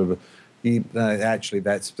dollar. Actually,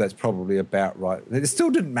 that's probably about right. It still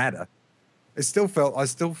didn't matter. I still felt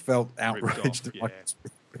outraged that I was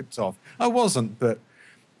ripped off. I wasn't, but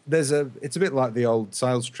it's a bit like the old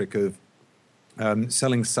sales trick of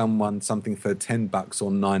selling someone something for $10 or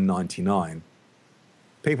 $9.99.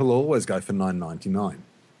 People always go for $9.99.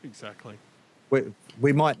 Exactly.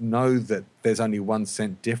 We might know that there's only 1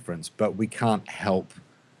 cent difference, but we can't help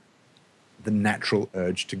the natural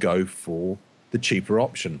urge to go for the cheaper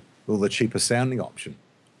option or the cheaper sounding option.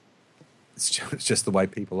 It's just the way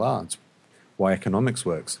people are. It's why economics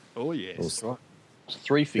works. Oh, yes. That's right. It's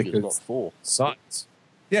 3 figures, not 4. Science.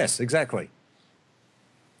 Yes, exactly.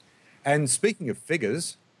 And speaking of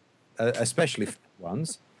figures, especially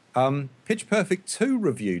ones, Pitch Perfect 2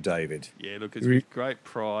 review, David. Yeah, look, it's with great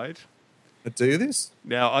pride. Do this?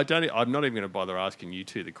 Now, I'm not even going to bother asking you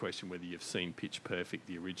two the question whether you've seen Pitch Perfect,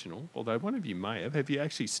 the original, although one of you may have. Have you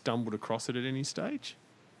actually stumbled across it at any stage?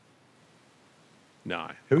 No.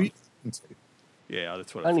 Who are you talking to? Yeah,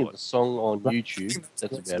 that's what Only I thought. the song on YouTube.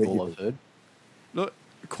 That's about all I've heard. Look,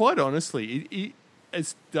 quite honestly,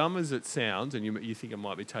 as dumb as it sounds, and you think I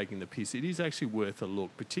might be taking the piss, it is actually worth a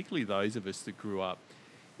look, particularly those of us that grew up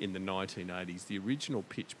in the 1980s. The original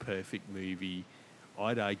Pitch Perfect movie,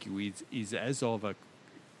 I'd argue, is as of a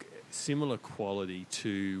similar quality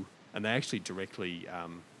to, and they actually directly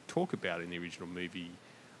talk about in the original movie,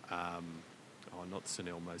 not St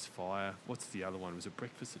Elmo's Fire. What's the other one? Was it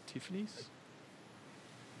Breakfast at Tiffany's?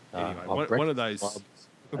 Anyway, one of those.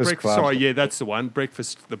 Sorry, yeah, that's the one.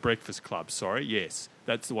 The Breakfast Club. Sorry, yes,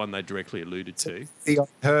 that's the one they directly alluded to. I've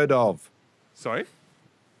heard of. Sorry,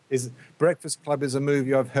 is Breakfast Club is a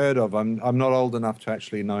movie I've heard of. I'm not old enough to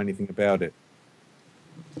actually know anything about it.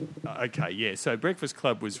 Okay, yeah. So Breakfast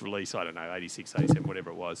Club was released, I don't know, 86, 87, whatever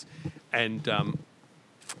it was, and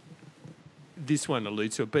this one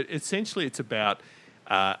alludes to it. But essentially, it's about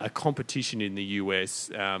a competition in the US.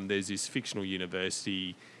 There's this fictional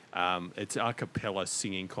university. It's a cappella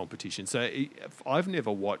singing competition. So I've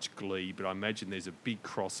never watched Glee, but I imagine there's a big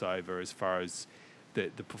crossover as far as the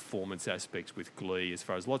performance aspects with Glee, as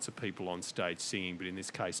far as lots of people on stage singing, but in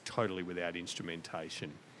this case, totally without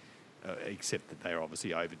instrumentation, except that they're obviously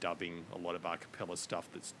overdubbing a lot of a cappella stuff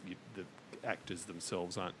that the actors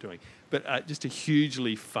themselves aren't doing. But just a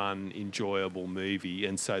hugely fun, enjoyable movie.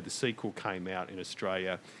 And so the sequel came out in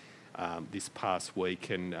Australia this past week,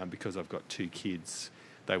 and because I've got two kids,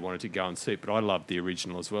 they wanted to go and see it, but I loved the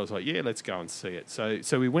original as well. I was like, yeah, let's go and see it.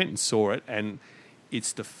 So we went and saw it, and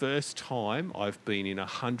it's the first time I've been in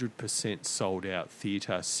 100% sold-out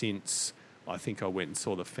theatre since I think I went and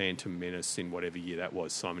saw The Phantom Menace in whatever year that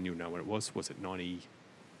was. Simon, you'll know when it was. Was it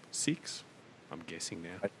 96? I'm guessing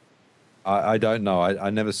now. I don't know.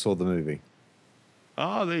 I never saw the movie.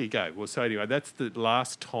 Oh, there you go. Well, so anyway, that's the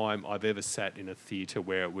last time I've ever sat in a theatre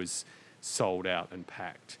where it was sold out and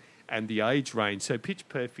packed. And the age range, so Pitch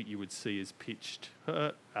Perfect you would see is pitched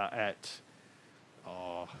at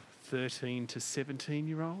 13 to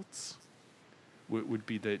 17-year-olds would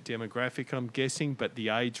be the demographic, I'm guessing. But the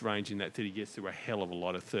age range in that theatre, yes, there were a hell of a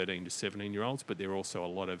lot of 13 to 17-year-olds, but there are also a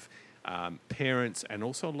lot of parents and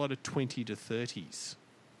also a lot of 20 to 30s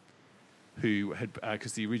who had,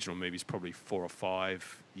 because the original movie is probably 4 or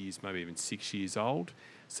 5 years, maybe even 6 years old.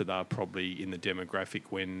 So they were probably in the demographic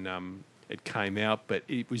when it came out, but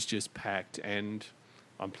it was just packed, and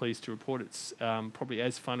I'm pleased to report it's probably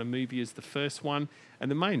as fun a movie as the first one. And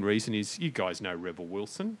the main reason is, you guys know Rebel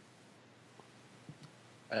Wilson.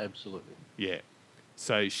 Absolutely. Yeah.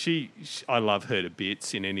 So I love her to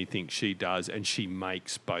bits in anything she does, and she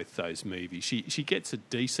makes both those movies. She gets a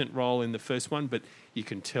decent role in the first one, but you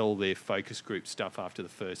can tell their focus group stuff after the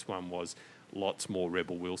first one was lots more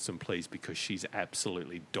Rebel Wilson, please, because she's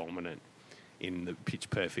absolutely dominant in the Pitch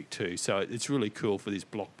Perfect too. So it's really cool for this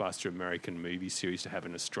blockbuster American movie series to have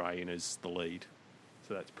an Australian as the lead.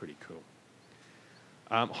 So that's pretty cool.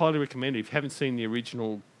 Highly recommended. If you haven't seen the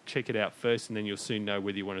original, check it out first, and then you'll soon know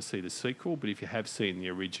whether you want to see the sequel. But if you have seen the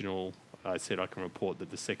original, I can report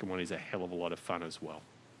that the second one is a hell of a lot of fun as well.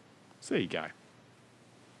 So there you go.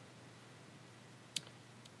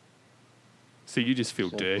 So you just feel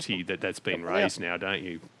dirty that's been raised now, don't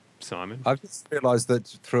you, Simon? I've just realised that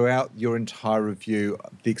throughout your entire review,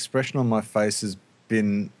 the expression on my face has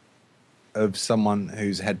been of someone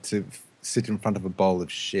who's had to sit in front of a bowl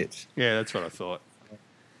of shit. Yeah, that's what I thought.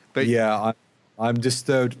 But yeah, I'm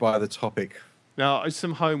disturbed by the topic. Now,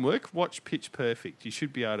 some homework. Watch Pitch Perfect. You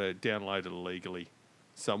should be able to download it illegally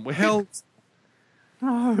somewhere. Hell,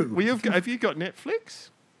 no. Well, have you got Netflix?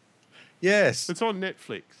 Yes. It's on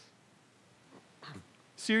Netflix.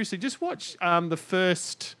 Seriously, just watch the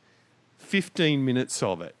first 15 minutes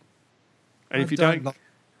of it. And if you don't...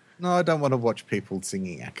 No, I don't want to watch people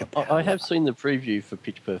singing a cappella. I have seen the preview for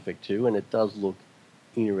Pitch Perfect 2, and it does look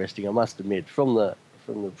interesting. I must admit, from the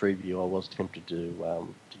preview, I was tempted to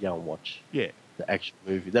go and watch the actual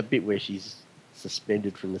movie. That bit where she's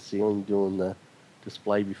suspended from the ceiling doing the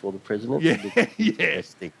display before the president. Yeah.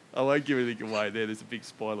 I won't give anything away there. There's a big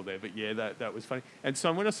spoiler there. But yeah, that was funny. And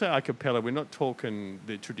so when I say a cappella, we're not talking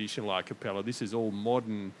the traditional a cappella. This is all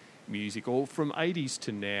modern music, all from 80s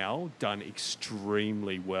to now, done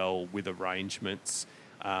extremely well with arrangements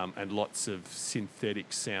and lots of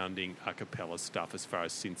synthetic sounding a cappella stuff as far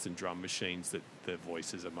as synths and drum machines that the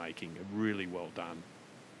voices are making. Really well done.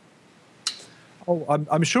 Oh,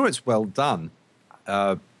 I'm sure it's well done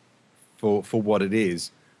for what it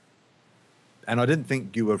is. And I didn't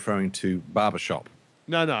think you were referring to Barbershop.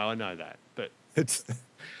 No, I know that. But it's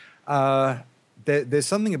there's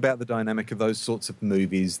something about the dynamic of those sorts of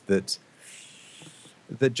movies that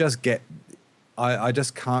just get... I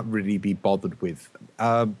just can't really be bothered with.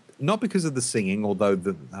 Not because of the singing,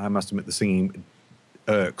 although I must admit the singing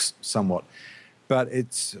irks somewhat, but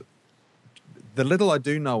it's the little I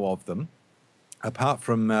do know of them, apart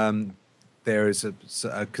from there is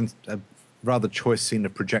a rather choice scene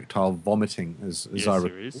of projectile vomiting, as Yes, I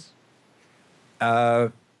there recall,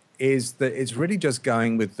 is. is that it's really just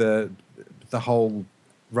going with the whole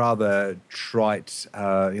rather trite,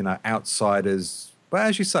 outsiders. But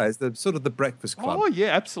as you say, it's the sort of the Breakfast Club. Oh,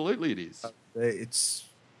 yeah, absolutely it is. It's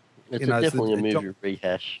It's you know, definitely a the movie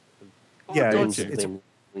rehash. yeah, Films gotcha. have been a million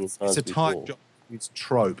it's times a before. tight job. It's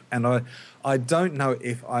trope, and I don't know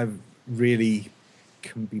if I really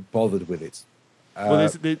can be bothered with it. Well,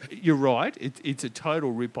 you're right. It's a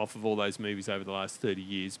total rip-off of all those movies over the last 30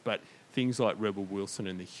 years, but things like Rebel Wilson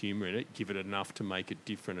and the humour in it give it enough to make it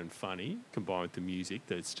different and funny, combined with the music,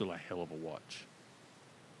 that it's still a hell of a watch.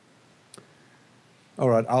 All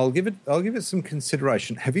right, I'll give it some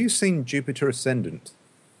consideration. Have you seen Jupiter Ascendant?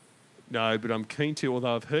 No, but I'm keen to,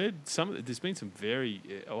 although I've heard there's been some very,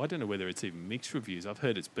 I don't know whether it's even mixed reviews. I've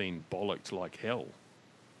heard it's been bollocked like hell.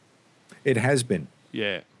 It has been.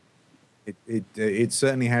 Yeah. It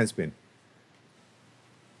certainly has been.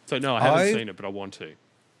 So, no, I haven't seen it, but I want to.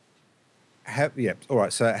 All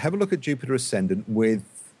right, so have a look at Jupiter Ascendant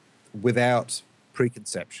without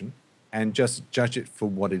preconception and just judge it for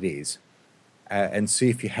what it is and see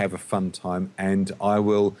if you have a fun time. And I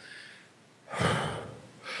will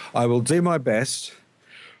do my best.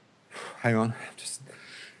 Hang on, just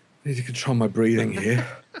need to control my breathing here.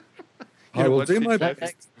 I will do my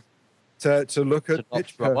best to look at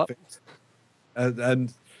Pitch Perfect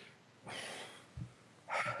and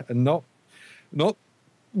not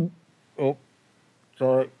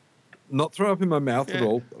throw up in my mouth at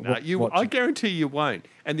all. No, I guarantee you won't.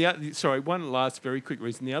 And one last very quick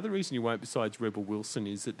reason. The other reason you won't, besides Rebel Wilson,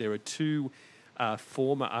 is that there are two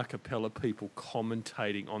former a cappella people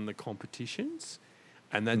commentating on the competitions,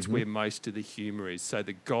 and that's where most of the humour is. So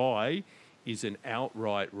the guy is an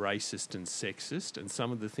outright racist and sexist, and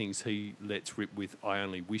some of the things he lets rip with, I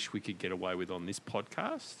only wish we could get away with on this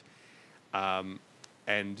podcast.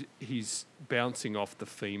 And he's bouncing off the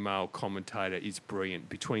female commentator is brilliant.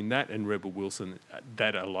 Between that and Rebel Wilson,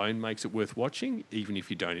 that alone makes it worth watching, even if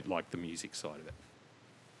you don't like the music side of it.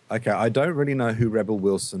 Okay, I don't really know who Rebel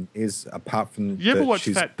Wilson is, apart from... You ever watch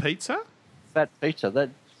Fat Pizza? Fat Pizza.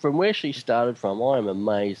 From where she started from, I am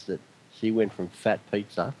amazed that she went from Fat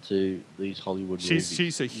Pizza to these Hollywood movies.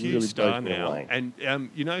 She's a huge really star now. And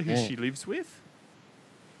you know who she lives with?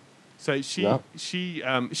 So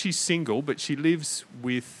she's single, but she lives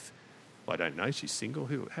with... I don't know, she's single.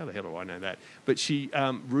 How the hell do I know that? But she's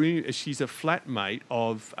a flatmate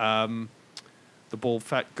of the bald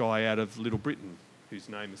fat guy out of Little Britain, whose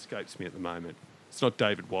name escapes me at the moment. It's not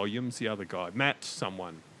David Williams, the other guy. Matt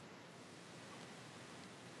someone.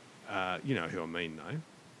 You know who I mean, though.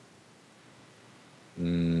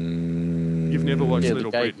 You've never watched Little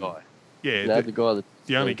the gay Britain? Guy. Yeah, no, the guy that's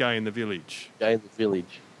the only gay in the village. Gay in the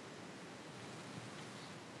village.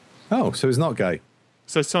 Oh, so he's not gay.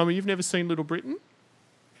 So, Simon, you've never seen Little Britain?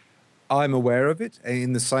 I'm aware of it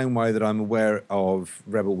in the same way that I'm aware of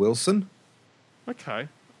Rebel Wilson. Okay.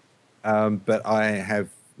 But I have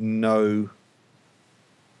no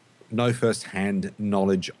first-hand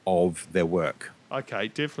knowledge of their work. Okay,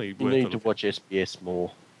 definitely. You need to watch SBS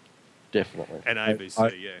more. Definitely. And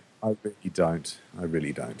ABC, yeah. I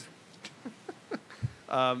really don't.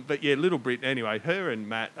 But yeah, Little Britain, anyway, her and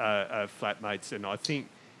Matt are flatmates, and I think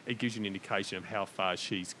it gives you an indication of how far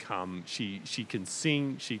she's come. She can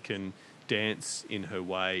sing, she can dance in her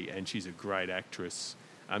way, and she's a great actress.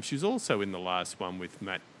 She was also in the last one with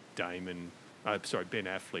Ben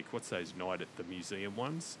Affleck. What's those Night at the Museum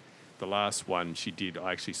ones? The last one she did,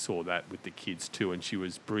 I actually saw that with the kids too, and she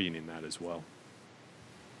was brilliant in that as well.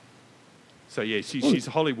 So yeah, she's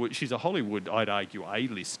Hollywood. She's a Hollywood, I'd argue,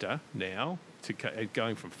 A-lister now.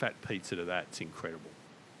 Going from Fat Pizza to that, it's incredible.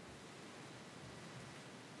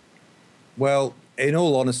 Well, in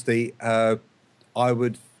all honesty, I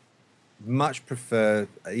would much prefer,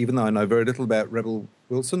 even though I know very little about Rebel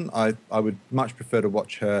Wilson, I would much prefer to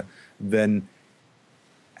watch her than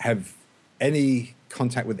have any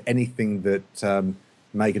contact with anything that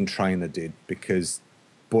Meghan Trainor did, because,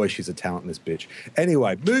 boy, she's a talentless bitch.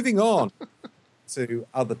 Anyway, moving on to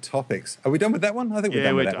other topics. Are we done with that one? I think we're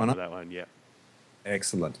done with that one. Yeah, we're done with that one, yeah.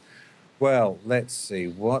 Excellent. Well, let's see.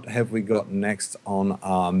 What have we got next on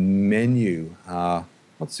our menu?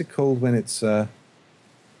 What's it called when it's...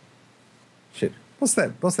 shit. What's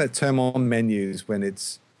that term on menus when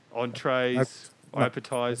it's... Entrees,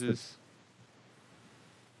 appetizers.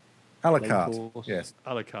 A la carte. Lentils. Yes.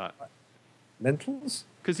 A la carte. Lentils?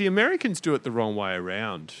 Because the Americans do it the wrong way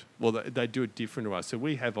around. Well, they do it different to us. So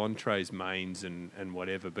we have entrees, mains, and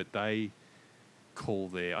whatever, but they call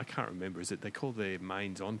their, I can't remember, is it they call their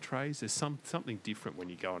mains entrees? There's something different when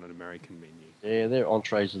you go on an American menu. Yeah, their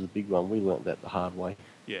entrees are the big one. We learnt that the hard way.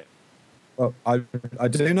 Yeah. Well, I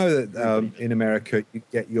do know that in America you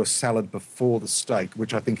get your salad before the steak,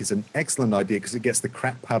 which I think is an excellent idea because it gets the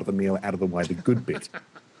crap part of the meal out of the way, the good bit.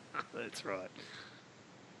 That's right.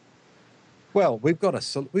 Well, we've got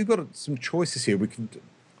some choices here. We can.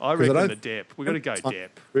 I reckon the depth. We've got to go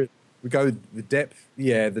depth. We go the depth.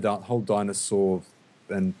 Yeah, the whole dinosaur,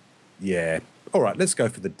 and yeah. All right, let's go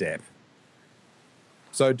for the depth.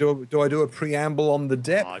 So do I do a preamble on the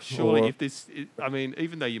depth? Surely, if this, I mean,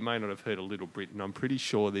 even though you may not have heard a Little Britain, I'm pretty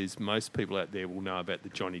sure there's most people out there will know about the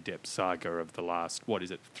Johnny Depp saga of the last,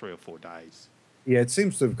 3 or 4 days. Yeah, it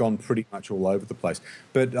seems to have gone pretty much all over the place.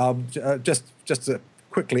 But just to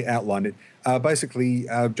quickly outline it, basically,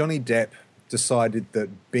 Johnny Depp decided that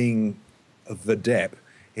being the Depp,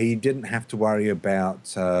 he didn't have to worry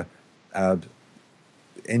about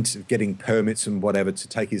getting permits and whatever to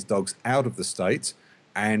take his dogs out of the States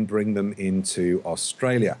and bring them into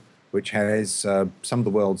Australia, which has some of the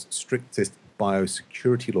world's strictest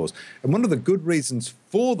biosecurity laws. And one of the good reasons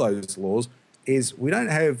for those laws is we don't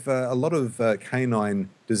have a lot of canine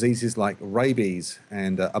diseases like rabies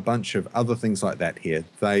and a bunch of other things like that here.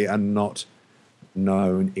 They are not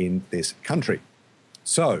known in this country.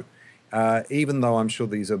 So even though I'm sure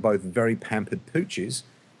these are both very pampered pooches,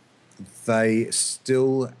 they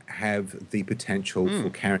still have the potential for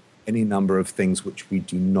carrying any number of things which we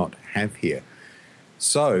do not have here.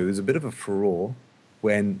 So there's a bit of a furore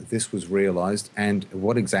when this was realised and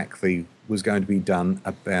what exactly was going to be done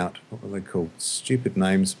about, what were they called? Stupid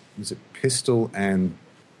names. Was it Pistol and...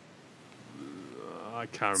 I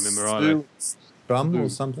can't remember either. Bum or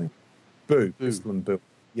something? Boo. Pistol and Boo.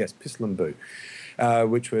 Yes, Pistol and Boo,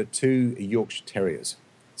 which were 2 Yorkshire Terriers.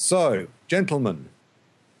 So, gentlemen,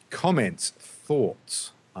 comments,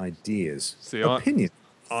 thoughts, ideas, opinions.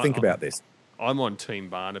 Think about this. I'm on Team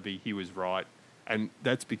Barnaby. He was right. And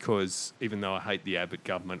that's because even though I hate the Abbott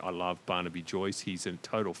government, I love Barnaby Joyce. He's a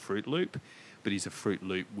total Fruit Loop, but he's a Fruit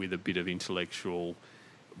Loop with a bit of intellectual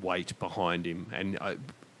weight behind him. And the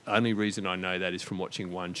only reason I know that is from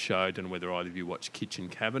watching one show. I don't know whether either of you watch Kitchen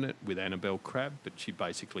Cabinet with Annabelle Crabb, but she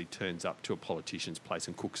basically turns up to a politician's place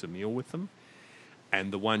and cooks a meal with them.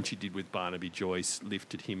 And the one she did with Barnaby Joyce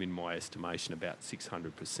lifted him, in my estimation, about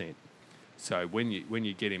 600%. So when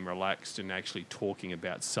you get him relaxed and actually talking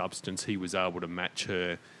about substance, he was able to match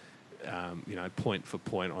her, point for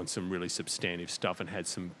point on some really substantive stuff and had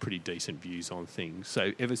some pretty decent views on things.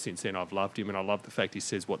 So ever since then, I've loved him, and I love the fact he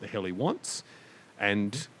says what the hell he wants.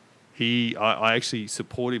 And I actually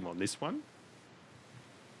support him on this one.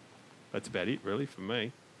 That's about it, really, for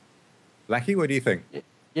me. Blackie, what do you think?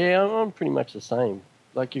 Yeah, I'm pretty much the same.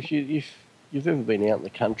 Like if you've ever been out in the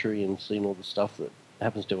country and seen all the stuff that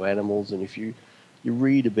happens to animals, and if you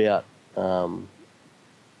read about all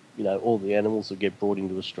the animals that get brought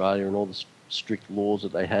into Australia and all the strict laws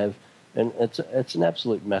that they have, and it's an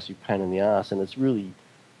absolute massive pain in the arse, and it's really,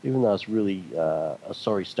 even though it's really a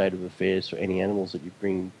sorry state of affairs for any animals that you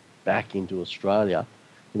bring back into Australia,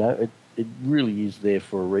 it really is there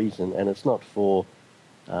for a reason, and it's not for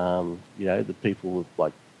the people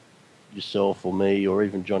like yourself or me or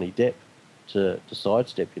even Johnny Depp to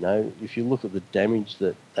sidestep. If you look at the damage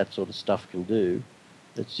that sort of stuff can do,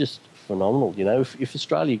 it's just phenomenal. If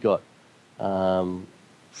Australia got,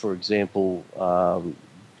 for example,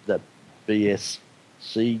 that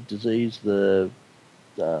BSC disease, the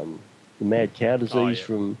mad cow disease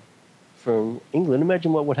from England,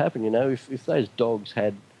 imagine what would happen. If those dogs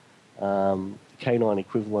had canine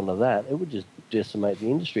equivalent of that, it would just decimate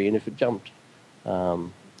the industry. And if it jumped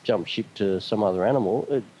ship to some other animal,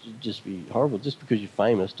 it'd just be horrible. Just because you're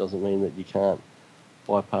famous doesn't mean that you can't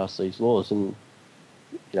bypass these laws. And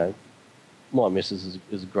my missus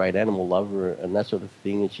is a great animal lover and that sort of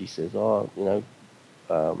thing, and she says, how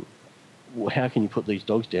can you put these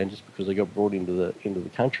dogs down just because they got brought into the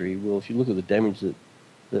country? Well, if you look at the damage that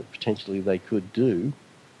potentially they could do,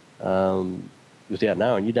 without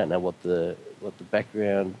knowing, you don't know what the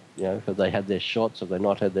background, have they had their shots, have they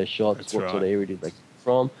not had their shots, That's what right. sort of area did they come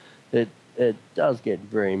from? It does get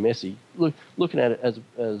very messy. Looking at it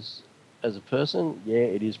as a person, yeah,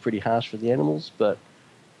 it is pretty harsh for the animals, but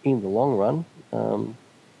in the long run,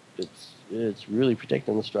 it's really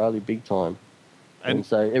protecting Australia big time. And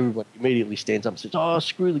so everybody immediately stands up and says, "Oh,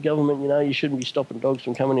 screw the government! You shouldn't be stopping dogs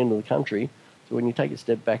from coming into the country." So when you take a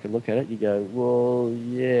step back and look at it, you go, "Well,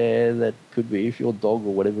 yeah, that could be if your dog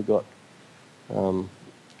or whatever got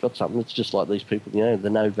something." It's just like these people, the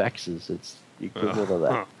no-vaxxers. It's the equivalent of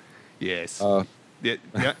that. Yes.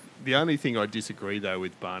 The only thing I disagree though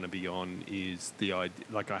with Barnaby on is the idea.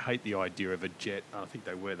 Like, I hate the idea of a jet. I think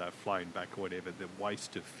they're flown back or whatever. The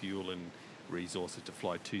waste of fuel and resources to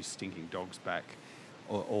fly two stinking dogs back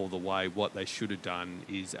all the way. What they should have done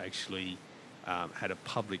is actually had a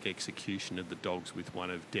public execution of the dogs with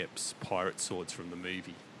one of Depp's pirate swords from the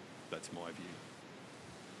movie. That's my view.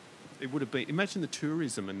 It would have been. Imagine the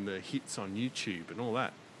tourism and the hits on YouTube and all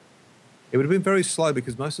that. It would have been very slow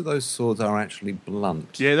because most of those swords are actually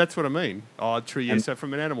blunt. Yeah, that's what I mean. Oh, true. Yeah. So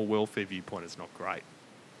from an animal welfare viewpoint, it's not great.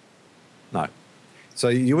 No. So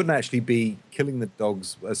you wouldn't actually be killing the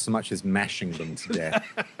dogs as so much as mashing them to death.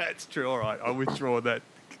 That's true. All right, I withdraw that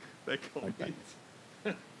comment.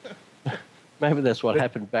 Okay. Maybe that's what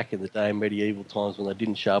happened back in the day in medieval times when they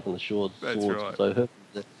didn't sharpen the swords. That's right. So,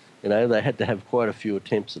 they had to have quite a few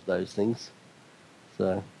attempts at those things.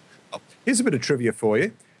 So, here's a bit of trivia for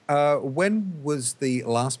you. When was the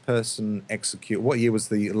last person executed? What year was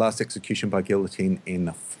the last execution by guillotine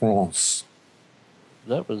in France?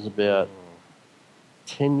 that was about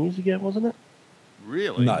 10 years ago, wasn't it?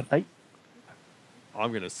 Really? No. 8?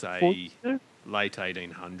 I'm going to 4 say years ago? late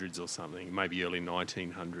 1800s or something, maybe early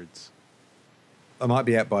 1900s. I might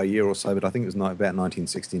be out by a year or so, but I think it was about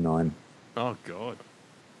 1969. Oh, God.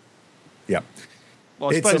 Yeah.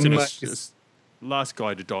 Well, I It's suppose last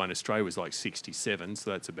guy to die in Australia was like 67,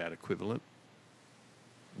 so that's about equivalent.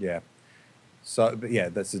 Yeah. So, but yeah,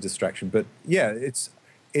 that's a distraction. But yeah, it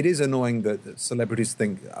is annoying that celebrities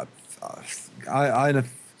think. I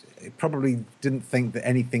probably didn't think that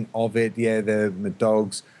anything of it. Yeah, they're the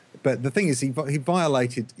dogs. But the thing is, he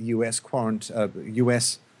violated US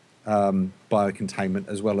biocontainment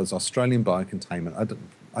as well as Australian biocontainment.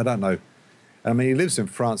 I don't know. I mean, he lives in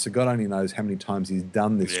France, so God only knows how many times he's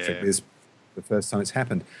done this trip. This is the first time it's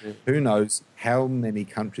happened. Yeah. Who knows how many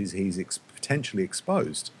countries he's potentially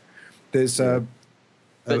exposed? There's a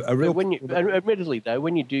real. Admittedly, though,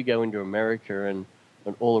 when you do go into America and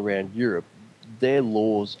all around Europe, their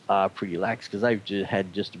laws are pretty lax because they've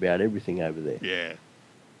had just about everything over there. Yeah,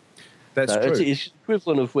 that's true. It's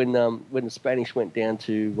equivalent of when the Spanish went down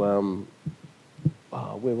to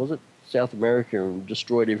where was it? South America and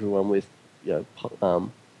destroyed everyone with the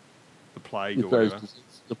plague or whatever.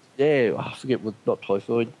 I forget what, not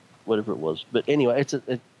typhoid, whatever it was. But anyway, it's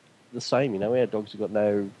the same. Our dogs have got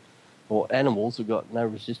or animals have got no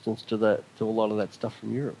resistance to a lot of that stuff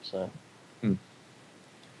from Europe. So, and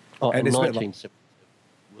 1977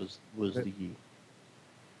 was the year.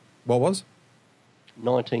 What was?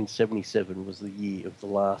 1977 was the year of the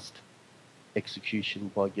last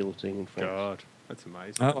execution by guillotine in France. God, that's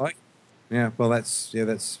amazing. Oh, yeah. Well, that's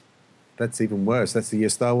even worse. That's the year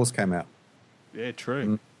Star Wars came out. Yeah,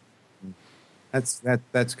 true. That's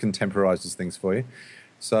contemporizes things for you.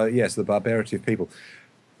 So yes, the barbarity of people.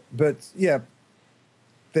 But yeah,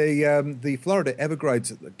 the Florida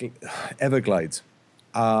Everglades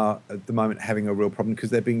are at the moment having a real problem because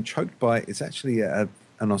they're being choked by. It's actually an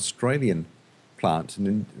Australian plant,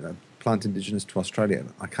 a plant indigenous to Australia.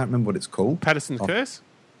 I can't remember what it's called. Patterson's curse.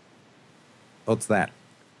 What's that?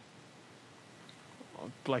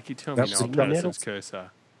 Oh, Blakey, tell me what Patterson's curse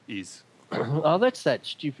is. Oh, that's that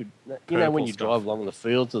stupid. When you drive along the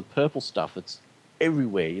fields, the purple stuff. It's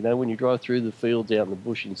everywhere. When you drive through the fields out in the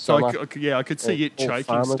bush in summer. I could see it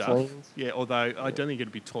choking stuff. Lands. Yeah, although I don't think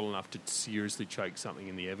it'd be tall enough to seriously choke something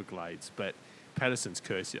in the Everglades. But Patterson's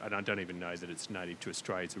curse, and I don't even know that it's native to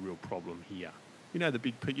Australia. It's a real problem here. You have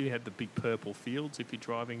the big purple fields if you're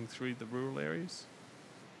driving through the rural areas.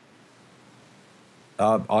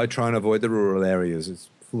 I try and avoid the rural areas. It's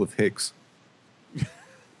full of hicks.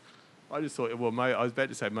 I just thought, I was about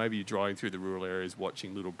to say maybe you're driving through the rural areas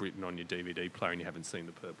watching Little Britain on your DVD player and you haven't seen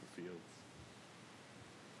the purple fields.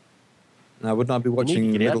 No, wouldn't I be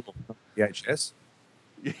watching Little VHS?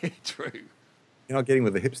 Yeah, true. You're not getting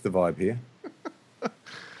with the hipster vibe here.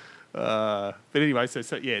 But anyway,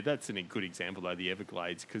 so yeah, that's a good example, though, the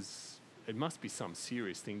Everglades, because it must be some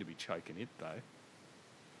serious thing to be choking it, though.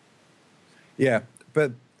 Yeah,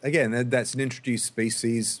 but again, that's an introduced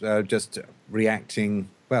species just reacting.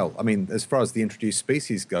 Well, I mean, as far as the introduced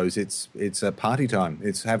species goes, it's a party time.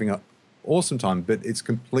 It's having an awesome time, but it's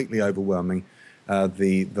completely overwhelming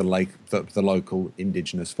the local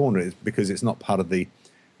indigenous fauna because it's not part of the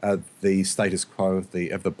status quo of the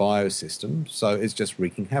biosystem. So it's just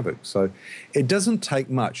wreaking havoc. So it doesn't take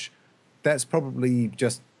much. That's probably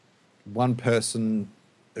just one person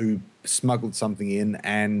who smuggled something in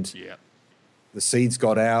and the seeds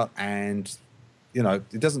got out and.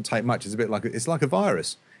 It doesn't take much. It's a bit like a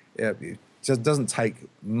virus. It just doesn't take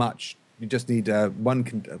much. You just need a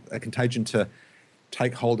contagion to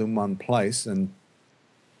take hold in one place, and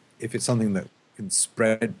if it's something that can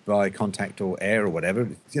spread by contact or air or whatever.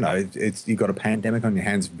 It's you've got a pandemic on your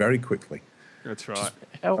hands very quickly. That's right.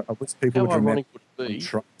 How, I wish people how would remember ironic would it be? on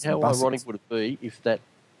trucks and How buses. ironic would it be if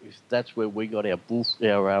that's where we got our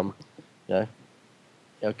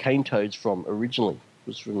cane toads from originally?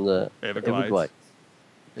 Was from the Everglades.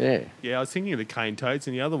 Yeah. Yeah, I was thinking of the cane toads,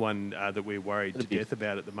 and the other one that we're worried to That'd be- death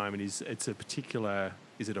about at the moment is it's a particular.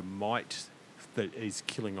 Is it a mite that is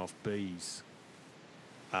killing off bees?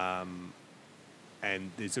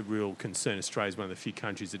 And there's a real concern. Australia's one of the few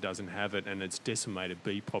countries that doesn't have it, and it's decimated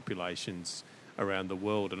bee populations around the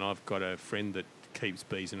world. And I've got a friend that keeps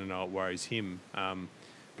bees, and I know it worries him.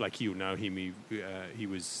 Blake, you'll know him. He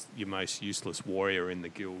was your most useless warrior in the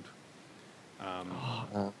guild.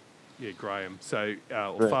 Yeah, Graham. So,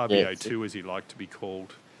 or Fabio yeah. too, as he liked to be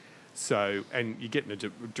called. So, and you're getting a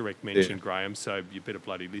direct mention, Graham. So you better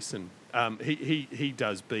bloody listen. He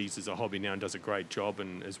does bees as a hobby now and does a great job,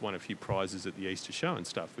 and has won a few prizes at the Easter show and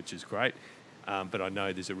stuff, which is great. But I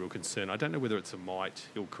know there's a real concern. I don't know whether it's a mite.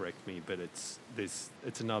 He'll correct me, but it's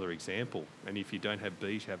another example. And if you don't have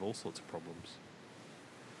bees, you have all sorts of problems.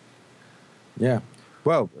 Yeah.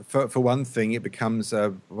 Well, for one thing, it becomes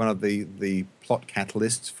one of the plot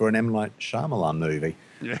catalysts for an M. Night Shyamalan movie,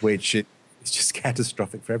 which is just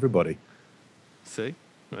catastrophic for everybody. See?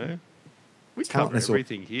 Yeah. We Can't cover miss all-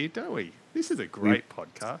 everything here, don't we? This is a great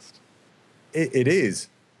podcast. It is.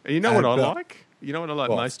 And you know what I but- like? You know what I like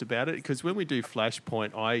What? most about it? Because when we do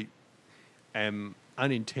Flashpoint, I am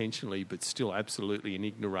unintentionally but still absolutely an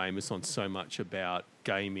ignoramus on so much about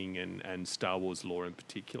gaming and Star Wars lore in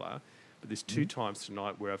particular. But there's two times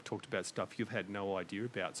tonight where I've talked about stuff you've had no idea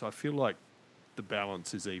about. So I feel like the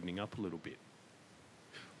balance is evening up a little bit.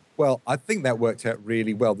 Well, I think that worked out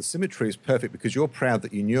really well. The symmetry is perfect because you're proud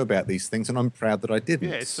that you knew about these things, and I'm proud that I didn't.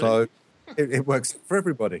 Yeah, so it works for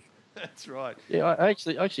everybody. That's right. Yeah, I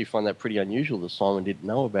actually find that pretty unusual that Simon didn't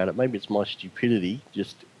know about it. Maybe it's my stupidity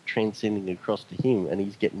just transcending across to him, and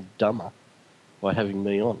he's getting dumber by having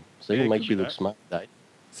me on. So Yeah, he it makes could you be look that. smart, Dave.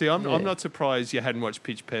 See, I'm Yeah. not surprised you hadn't watched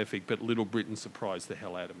Pitch Perfect, but Little Britain surprised the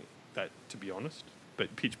hell out of me. That, to be honest.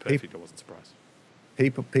 But Pitch Perfect, I wasn't surprised.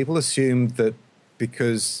 People assume that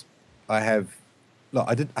because I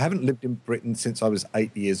haven't lived in Britain since I was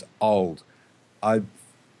 8 years old. I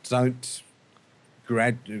don't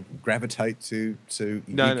gravitate to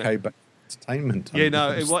No, no. UK entertainment. Yeah,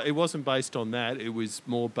 no, it wasn't based on that. It was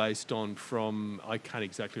more based on I can't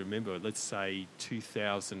exactly remember, let's say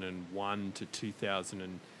 2001 to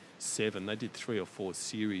 2007. They did 3 or 4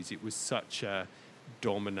 series. It was such a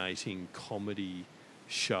dominating comedy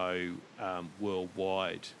show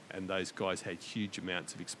worldwide, and those guys had huge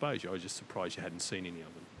amounts of exposure. I was just surprised you hadn't seen any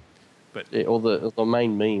of them. But Yeah, or the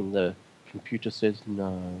main meme, the computer says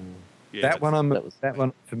no. yeah, that one that I'm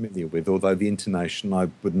was- familiar with, although the intonation I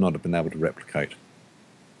would not have been able to replicate.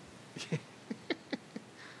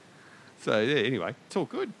 So yeah, anyway, it's all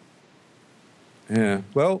good. Yeah.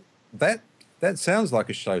 Well, that sounds like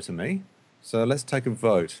a show to me. So let's take a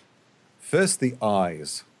vote. First, the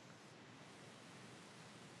eyes.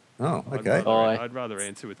 Oh, okay. I'd rather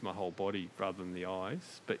answer with my whole body rather than the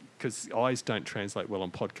eyes, but because eyes don't translate well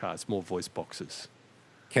on podcasts, more voice boxes.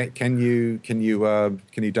 Can you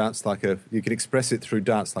dance like you can express it through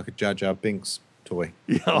dance like a Jar Jar Binks toy?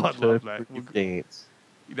 Yeah, I'd love that. Interpretive dance.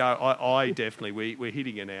 You know, I definitely, we're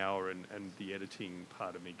hitting an hour, and the editing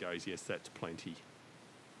part of me goes, yes, that's plenty.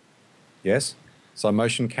 Yes. So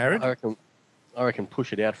motion carried. I reckon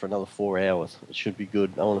push it out for another 4 hours. It should be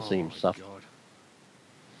good. I want to see him my suffer. God.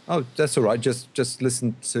 Oh, that's all right. Just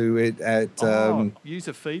listen to it at.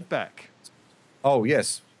 User feedback. Oh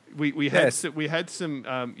yes. We had Yes. we had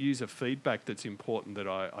some user feedback that's important that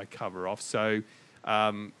I cover off. So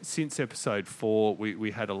since episode 4,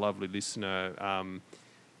 we had a lovely listener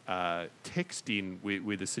text in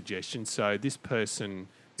with a suggestion. So this person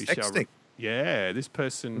who Texting. this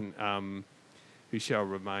person who shall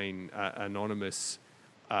remain anonymous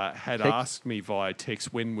had Text. asked me via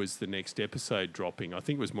text when was the next episode dropping. I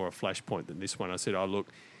think it was more a flashpoint than this one. I said, "Oh look,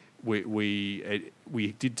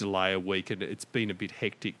 we did delay a week, and it's been a bit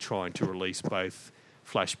hectic trying to release both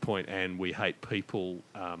Flashpoint and We Hate People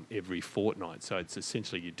every fortnight. So it's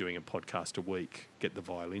essentially you're doing a podcast a week. Get the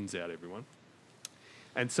violins out, everyone."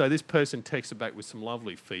 And so this person texted back with some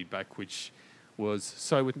lovely feedback, which was,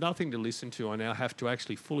 "So with nothing to listen to, I now have to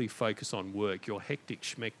actually fully focus on work. Your hectic,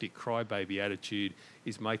 schmectic, crybaby attitude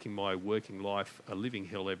is making my working life a living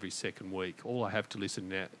hell every second week. All I have to listen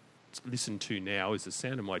to now is the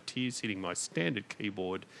sound of my tears hitting my standard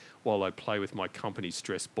keyboard while I play with my company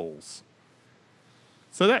stress balls."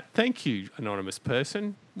 So thank you, anonymous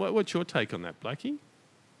person. What's your take on that, Blakey?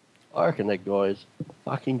 I reckon that guy is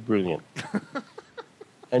fucking brilliant.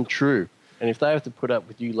 And true. And if they have to put up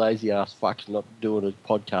with you lazy ass fucks not doing a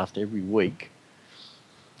podcast every week,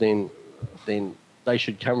 then they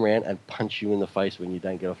should come around and punch you in the face when you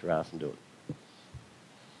don't get off your ass and do it.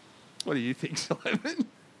 What do you think, Simon?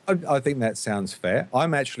 I think that sounds fair.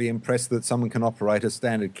 I'm actually impressed that someone can operate a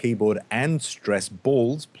standard keyboard and stress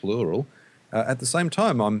balls, plural, at the same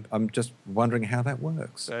time. I'm just wondering how that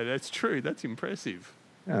works. That's true. That's impressive.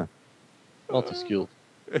 Yeah. Not the skill.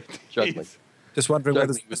 Yes. Me. Just wondering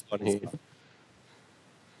whether Juggling with one hand.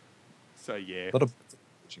 So, yeah. a lot of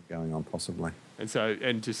going on, possibly.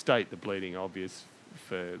 And to state the bleeding obvious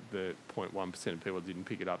for the 0.1% of people that didn't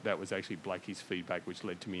pick it up, that was actually Blakey's feedback, which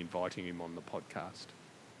led to me inviting him on the podcast.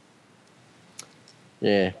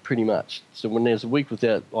 Yeah, pretty much. So when there's a week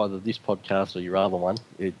without either this podcast or your other one,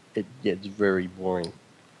 it gets very boring.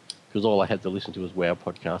 Because all I had to listen to was WoW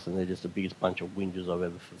podcasts, and they're just the biggest bunch of whingers I've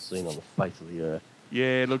ever seen on the face of the earth.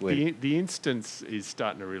 Yeah, look, the instance is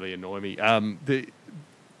starting to really annoy me.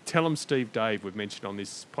 Tell 'em Steve Dave, we've mentioned on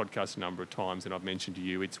this podcast a number of times, and I've mentioned to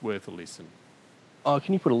you, it's worth a listen. Oh,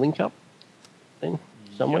 can you put a link up then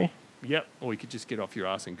somewhere? Yep. Or you could just get off your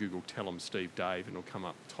ass and Google Tell 'em Steve Dave, and it'll come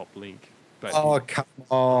up top link. But Oh, come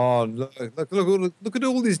on. Look at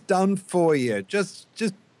all this done for you. Just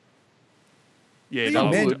yeah, Be no,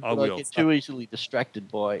 a man. I will. I get too easily distracted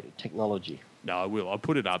by technology. No, I will. I'll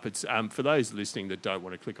put it up. It's for those listening that don't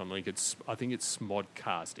want to click on the link. I think it's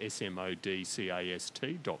Smodcast,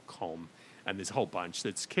 smodcast.com, and there's a whole bunch.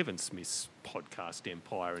 That's Kevin Smith's podcast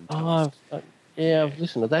Empire and Tell 'em. Yeah, I've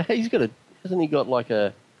listened to that. Hasn't he got like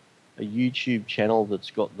a YouTube channel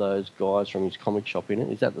that's got those guys from his comic shop in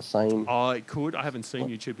it? Is that the same? I could. I haven't seen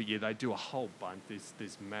YouTube, but yeah, they do a whole bunch.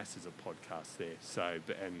 There's masses of podcasts there. So,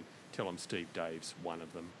 and Tell 'em Steve Dave's one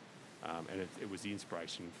of them, and it was the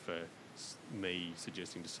inspiration for me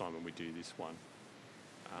suggesting to Simon we do this one,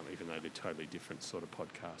 even though they're totally different sort of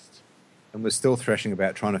podcasts. and we're still thrashing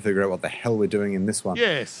about trying to figure out what the hell we're doing in this one.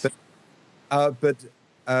 Yes. But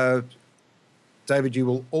David, you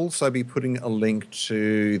will also be putting a link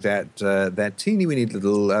to that teeny weeny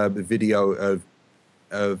little video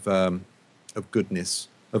of goodness,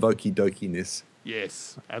 of okie dokiness.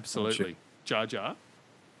 Yes, absolutely. Jar Jar?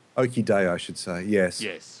 Okie day, I should say. Yes.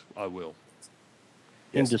 Yes, I will.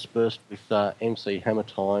 Interspersed with MC Hammer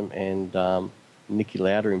Time and Nicky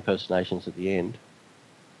Lauder impersonations at the end.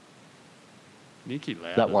 Nicky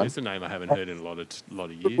Lauder, That one. there's a name I haven't heard in a lot of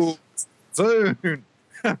years. Soon.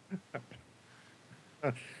 I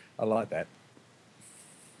like that.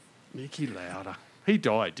 Nicky Lauder. He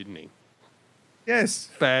died, didn't he? Yes.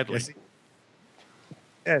 Badly.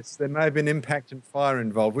 Yes, there may have been impact and fire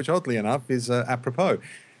involved, which oddly enough is apropos.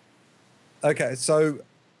 Okay, so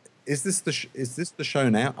is this the show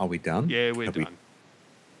now? Are we done? Yeah, we're done.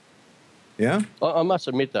 Yeah? I must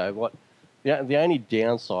admit though, the only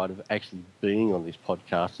downside of actually being on this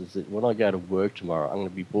podcast is that when I go to work tomorrow, I'm going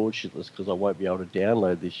to be bored shitless because I won't be able to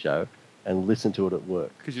download this show and listen to it at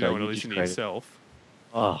work. Because you don't want to listen to yourself.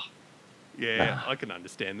 Oh. Yeah, I can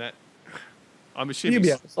understand that. I'm assuming.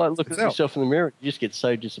 It's like looking at yourself in the mirror, you just get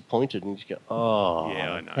so disappointed and you just go, oh,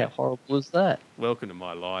 yeah, I know. How horrible is that? Welcome to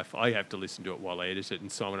my life. I have to listen to it while I edit it. And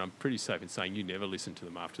Simon, I'm pretty safe in saying you never listen to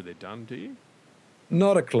them after they're done, do you?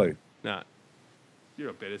 Not a clue. No. You've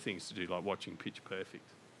got better things to do, like watching Pitch Perfect.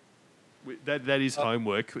 That is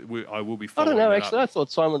homework. I will be I following don't know, that actually. up. I thought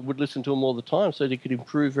Simon would listen to them all the time so that he could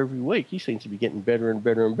improve every week. He seems to be getting better and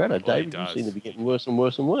better and better. Well, he David, you does. seem to be getting worse and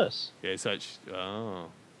worse and worse. Yeah, so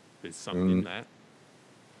there's something in that.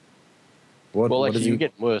 Well, actually, you're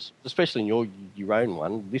getting worse, especially in your own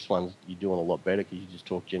one. This one's you're doing a lot better because you just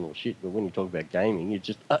talk general shit. But when you talk about gaming, you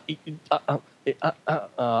just a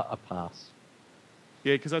pass.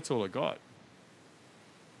 Yeah, because that's all I got.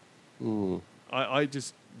 Mm. I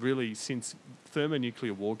just really, since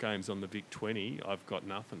thermonuclear war games on the VIC-20, I've got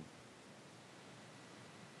nothing.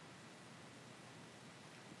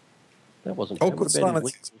 That wasn't Awkward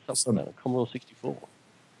silence. Commodore 64.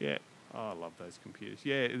 Yeah. Oh, I love those computers.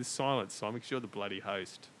 Yeah, it's silence, Simon, because you're the bloody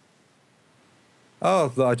host.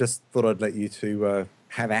 Oh, I just thought I'd let you two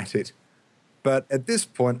have at it. But at this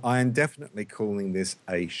point, I am definitely calling this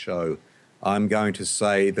a show. I'm going to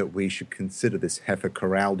say that we should consider this heifer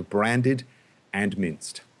corralled, branded, and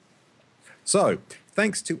minced. So,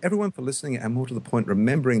 thanks to everyone for listening, and more to the point,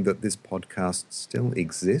 remembering that this podcast still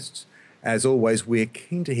exists. As always, we're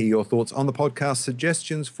keen to hear your thoughts on the podcast,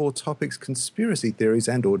 suggestions for topics, conspiracy theories,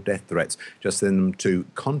 and or death threats. Just send them to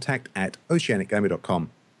contact@oceanicgamer.com.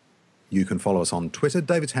 You can follow us on Twitter.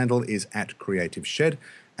 David's handle is @CreativeShed,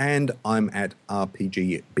 and I'm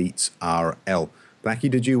 @RPGBeatsRL.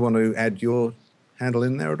 Blackie, did you want to add your handle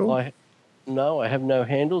in there at all? No, I have no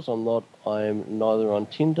handles. I'm neither on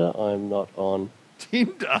Tinder. I'm not on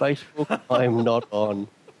Tinder. Facebook. I'm not on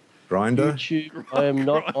Grinder? YouTube. I am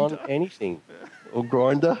not on anything. Or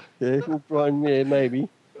Grinder. Yeah, or Grind. Yeah, maybe.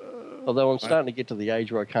 Although I'm starting to get to the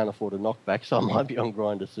age where I can't afford a knockback, so I might be on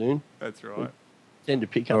Grinder soon. That's right. Tend to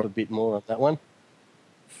pick up a bit more on that one.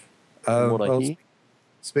 From what I hear.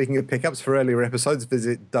 Speaking of pickups for earlier episodes,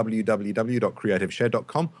 visit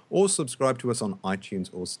www.creativeshare.com or subscribe to us on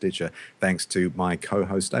iTunes or Stitcher. Thanks to my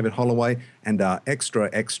co-host David Holloway and our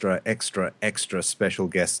extra special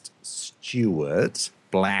guest Stuart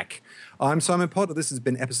Black. I'm Simon Potter. This has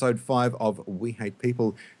been episode 5 of We Hate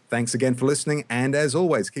People. Thanks again for listening, and as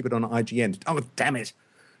always, keep it on IGN. Oh, damn it!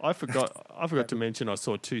 I forgot to mention I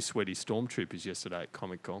saw 2 sweaty stormtroopers yesterday at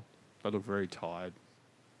Comic-Con. They look very tired.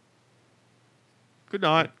 Good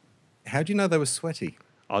night. How do you know they were sweaty?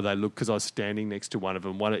 Oh, they look because I was standing next to one of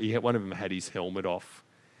them. One of them had his helmet off,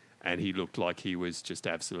 and he looked like he was just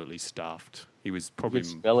absolutely stuffed. He was probably you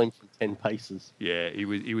could smell him from 10 paces. Yeah, he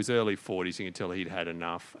was early 40s. You can tell he'd had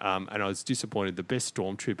enough. And I was disappointed. The best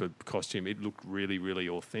stormtrooper costume, it looked really, really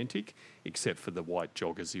authentic, except for the white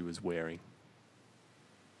joggers he was wearing.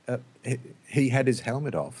 He had his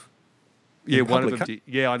helmet off. Yeah, one of them did.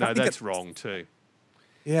 Yeah, I know that's wrong too.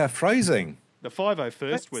 Yeah, phrasing. The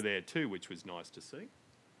 501st were there too, which was nice to see.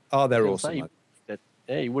 Oh, they're awesome.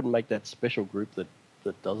 You wouldn't make that special group that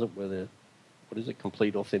does it, where they're,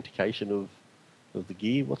 complete authentication of the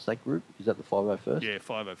gear. What's that group? Is that the 501st? Yeah,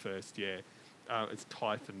 501st, yeah. It's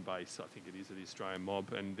Typhon base, I think it is, at the Australian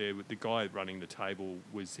Mob. And the guy running the table,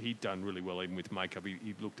 he'd done really well even with makeup.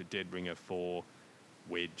 He looked at Dead Ringer for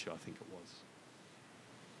Wedge, I think it was.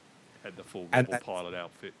 Had the full Rebel pilot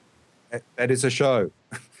outfit. That is a show.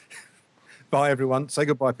 Bye, everyone. Say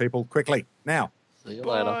goodbye, people, quickly, now. See you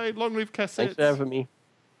Bye. later. Long live cassettes. Thanks for having me.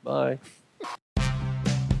 Bye.